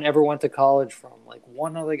 no one ever went to college from. Like,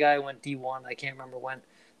 one other guy went D1. I can't remember when.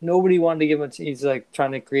 Nobody wanted to give him he's, like,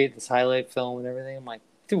 trying to create this highlight film and everything. I'm like,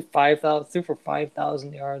 threw for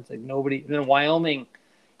 5,000 yards. Like, nobody. And then Wyoming,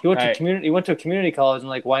 he went to a community college, and,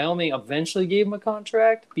 like, Wyoming eventually gave him a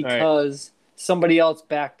contract because somebody else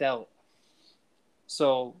backed out.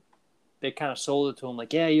 So they kind of sold it to him,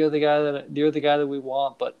 like, yeah, you're the guy that we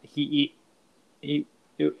want, but it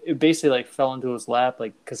basically like fell into his lap,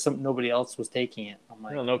 like, because nobody else was taking it. I'm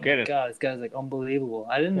like, no kidding. God, this guy's like unbelievable.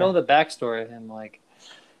 I didn't know the backstory of him. Like,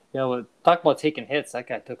 talk about taking hits. That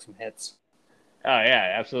guy took some hits. Oh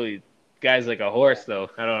yeah, absolutely. Guy's like a horse, though.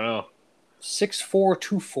 I don't know. 6'4",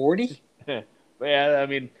 240. But yeah, I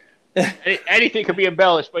mean, anything could be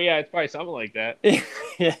embellished, but yeah, it's probably something like that. Yeah,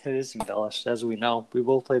 it is embellished, as we know. We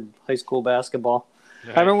both played high school basketball.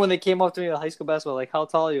 Right. I remember when they came up to me in high school basketball, like, how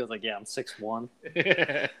tall are you? I was like, yeah, I'm 6'1".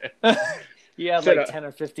 You had like 10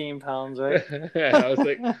 or 15 pounds, right? Yeah, I was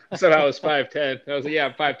like, I said I was 5'10". I was like, yeah,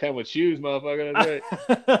 I'm 5'10" with shoes, motherfucker.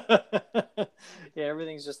 That's right. Yeah,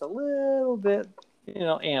 everything's just a little bit,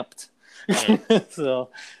 amped. Right. So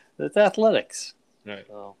it's athletics. Right.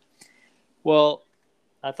 So, well,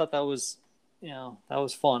 I thought that was, that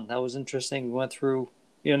was fun. That was interesting. We went through,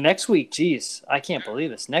 next week, geez, I can't believe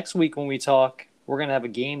this. Next week when we talk, we're going to have a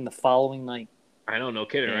game the following night. I know, no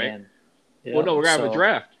kidding, right? Well, no, we're going to have a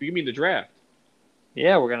draft. You mean the draft?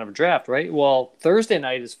 Yeah, we're going to have a draft, right? Well, Thursday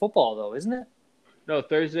night is football, though, isn't it? No,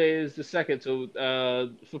 Thursday is the second, so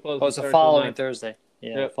football is it's the following Thursday.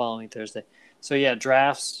 Yeah, yep. Following Thursday. So, yeah,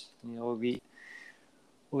 drafts, we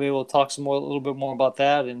will talk a little bit more about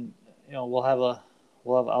that, and, we'll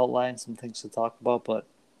have outlined some things to talk about, but,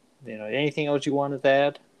 anything else you wanted to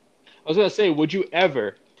add? I was going to say, would you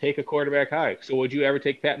ever take a quarterback high? So would you ever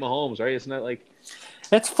take Pat Mahomes, right? Isn't that like...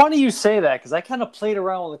 It's funny you say that because I kind of played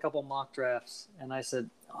around with a couple mock drafts, and I said,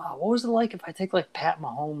 what was it like if I take, like, Pat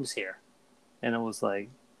Mahomes here? And it was like,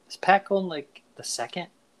 is Pat going, like, the second?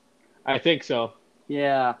 I think so.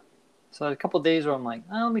 Yeah. So a couple of days where I'm like,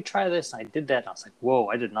 let me try this. And I did that, and I was like, whoa,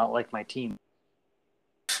 I did not like my team.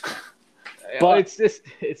 But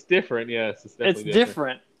it's different, yes. It's definitely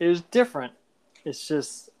different. It was different. It's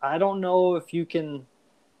just, I don't know if you can,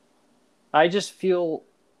 I just feel,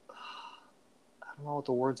 I don't know what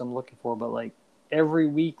the words I'm looking for, but like every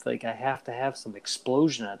week, like I have to have some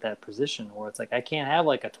explosion at that position where it's like, I can't have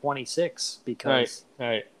like a 26 because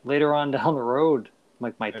later on down the road,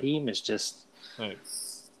 like my team is just, I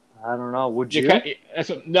don't know. Would you?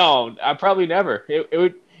 No, I probably never.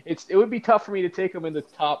 It would be tough for me to take them in the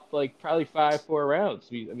top, like probably 5-4 rounds.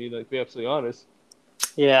 I mean, like, to be absolutely honest.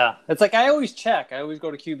 Yeah, it's like I always check. I always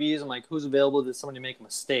go to QBs. I'm like, who's available? Did somebody make a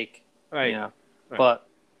mistake? Right. Right. But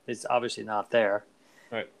it's obviously not there.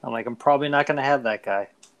 Right. I'm like, I'm probably not going to have that guy.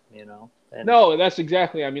 And no, that's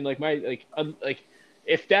exactly. I mean, like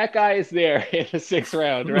if that guy is there in the 6th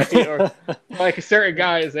round, right, or like a certain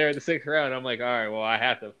guy is there in the 6th round, I'm like, all right, well, I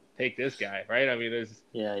have to take this guy, right? I mean,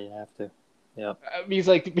 you have to. Yeah.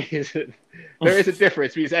 Because there is a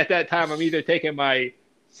difference because at that time I'm either taking my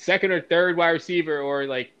 2nd or 3rd wide receiver or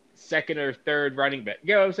like 2nd or 3rd running back.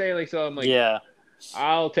 You know what I'm saying? Like, so I'm like, yeah,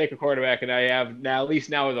 I'll take a quarterback, and I have now at least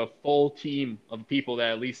with a full team of people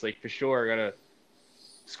that at least like for sure are gonna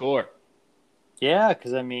score. Yeah,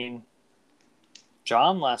 because I mean,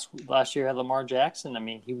 John last year had Lamar Jackson. I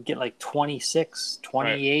mean, he would get like 26,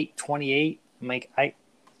 28, right. 28. I'm like,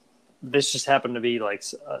 this just happened to be like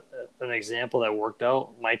an example that worked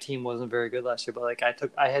out. My team wasn't very good last year, but like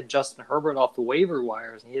I had Justin Herbert off the waiver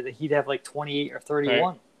wires, and he'd have like 28 or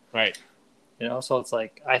 31. Right. So it's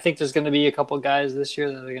like I think there's going to be a couple guys this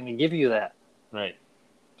year that are going to give you that. Right.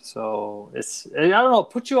 So I don't know. It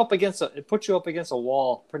puts you up against a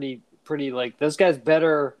wall. Pretty like those guys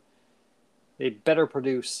better. They better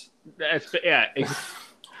produce.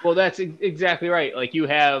 Well, that's exactly right. Like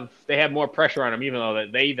they have more pressure on them, even though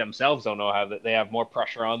that they themselves don't know how that they have more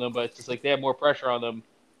pressure on them. But it's just like they have more pressure on them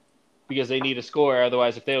because they need to score.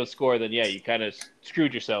 Otherwise, if they don't score, then yeah, you kind of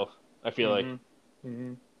screwed yourself. I feel like.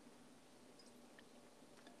 Mm-hmm.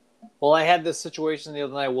 Well, I had this situation the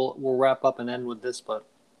other night. We'll wrap up and end with this, but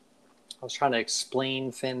I was trying to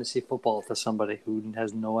explain fantasy football to somebody who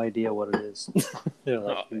has no idea what it is. They're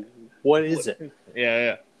like, "What is it?"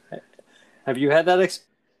 Yeah. Have you had that experience?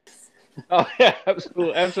 Oh yeah,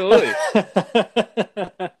 absolutely.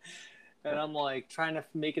 And I'm like trying to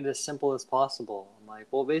make it as simple as possible. I'm like,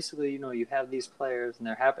 well, basically, you have these players, and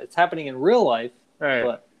it's happening in real life, right.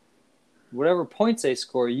 But whatever points they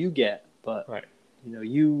score, you get. But right.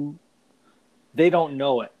 They don't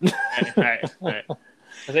know it. Right.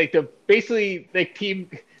 I think the team.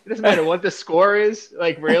 It doesn't matter what the score is,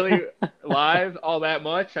 like really live all that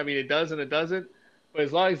much. I mean, it does and it doesn't. But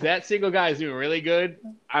as long as that single guy is doing really good,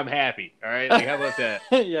 I'm happy. All right, like how about that?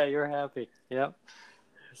 Yeah, you're happy. Yep.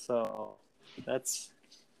 So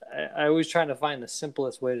I always trying to find the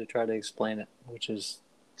simplest way to try to explain it, which is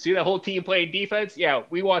see that whole team playing defense. Yeah,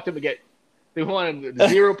 we want them to get. They want them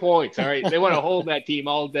 0 points. All right, they want to hold that team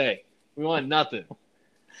all day. We want nothing.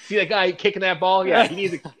 See that guy kicking that ball? Yeah, he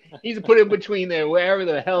needs to put it in between there, wherever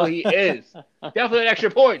the hell he is. Definitely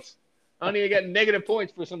extra points. I don't even get negative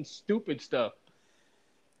points for some stupid stuff.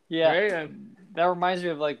 Yeah, right? That reminds me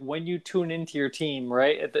of like when you tune into your team,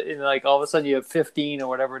 right? Like all of a sudden you have 15 or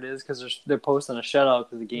whatever it is because they're posting a shutout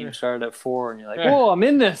because the game started at 4, and you're like, "Whoa, I'm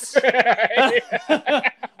in this."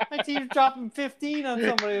 My team's dropping 15 on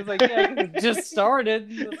somebody. It's like, yeah, it just started.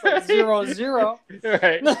 It's like 0-0.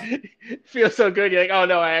 Right. Feels so good. You're like, oh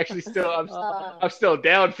no, I'm still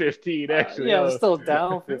down 15. Actually, yeah, I'm still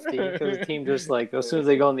down 15 because the team just like as soon as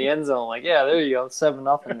they go in the end zone, like, yeah, there you go,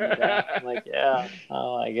 7-0. I'm like, yeah,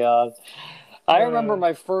 oh my god. I remember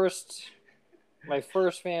my first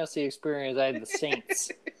fantasy experience. I had the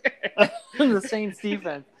Saints, the Saints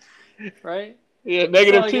defense, right? Yeah,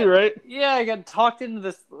 -2, right? Yeah, I got talked into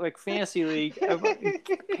this like fantasy league. I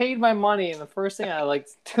paid my money, and the first thing I like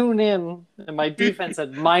tune in, and my defense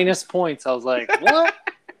had minus points. I was like, what?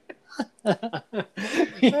 They're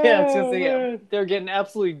getting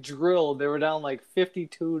absolutely drilled. They were down like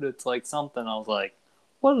 52 to like something. I was like,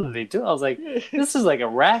 what did they do? I was like, this is like a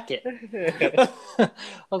racket. I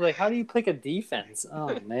was like, how do you pick a defense?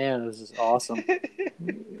 Oh man, this is awesome.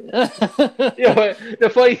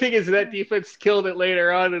 The funny thing is that defense killed it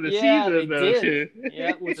later on in the season, though. Too.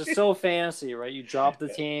 Yeah, which is so fancy, right? You drop the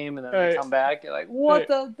team and then they come back. You're like, what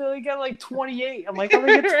the? They got like 28. I'm like, how do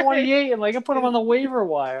they get 28? I'm like, I put them on the waiver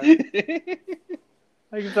wire.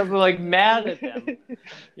 I'm like mad at them.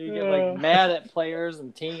 You get like mad at players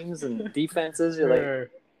and teams and defenses. You're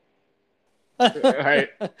like, right.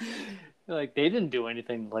 You're like, they didn't do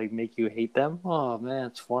anything to like make you hate them. Oh man,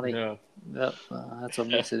 it's funny. No. Yep, that's what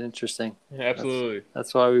makes it interesting. Absolutely.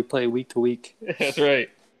 That's why we play week to week. That's right.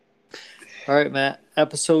 All right, Matt.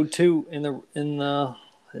 Episode 2 in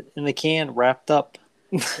the can, wrapped up.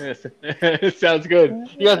 Sounds good.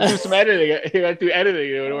 You got to do some editing. You got to do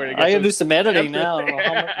editing in order to get. I got to do some editing now. I don't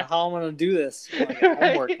know how I'm going to do this. I got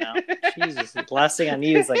homework now. Jesus, the last thing I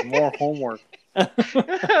need is like more homework. You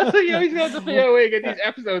always have to figure out a way to get these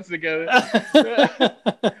episodes together.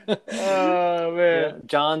 Oh man. Yeah,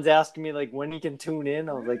 John's asking me like when he can tune in.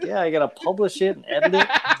 I was like, yeah, I got to publish it and edit it.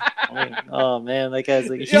 Oh man, that guy's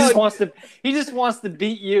like he just wants to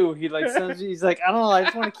beat you. He's like, I don't know, I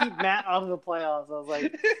just want to keep Matt out of the playoffs. I was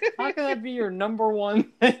like, how can that be your number one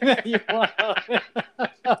thing that you want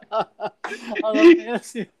on the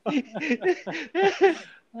fantasy?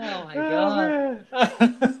 Oh my god.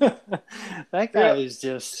 That guy is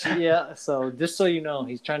just so just so you know,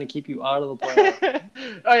 he's trying to keep you out of the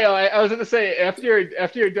playoffs. I was gonna say after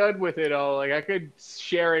you're done with it all, like I could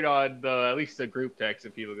share it on at least the group text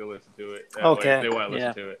if people can listen to it. Okay. If they want to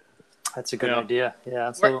listen to it. That's a good idea.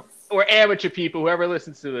 Yeah. So we're amateur people. Whoever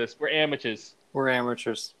listens to this, we're amateurs. We're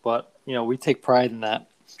amateurs, but we take pride in that.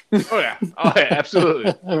 Oh yeah,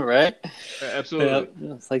 absolutely. Right? Absolutely.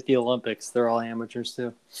 Yeah, it's like the Olympics. They're all amateurs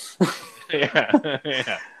too. Yeah.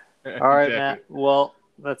 All right, exactly. Matt. Well,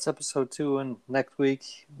 that's episode 2, and next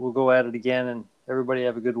week we'll go at it again. And everybody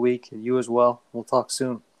have a good week. You as well. We'll talk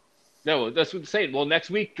soon. No, that's what I'm saying. Well, next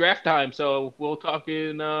week draft time, so we'll talk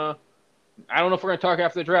in. I don't know if we're gonna talk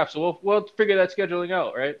after the draft, so we'll figure that scheduling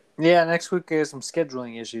out, right? Yeah, next week there's some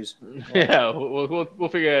scheduling issues. Yeah, we'll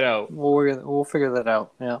figure it out. We'll figure that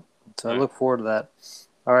out. Yeah, so I look forward to that.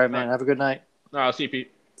 All right, man. Have a good night. I'll see you,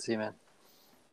 Pete. See you, man.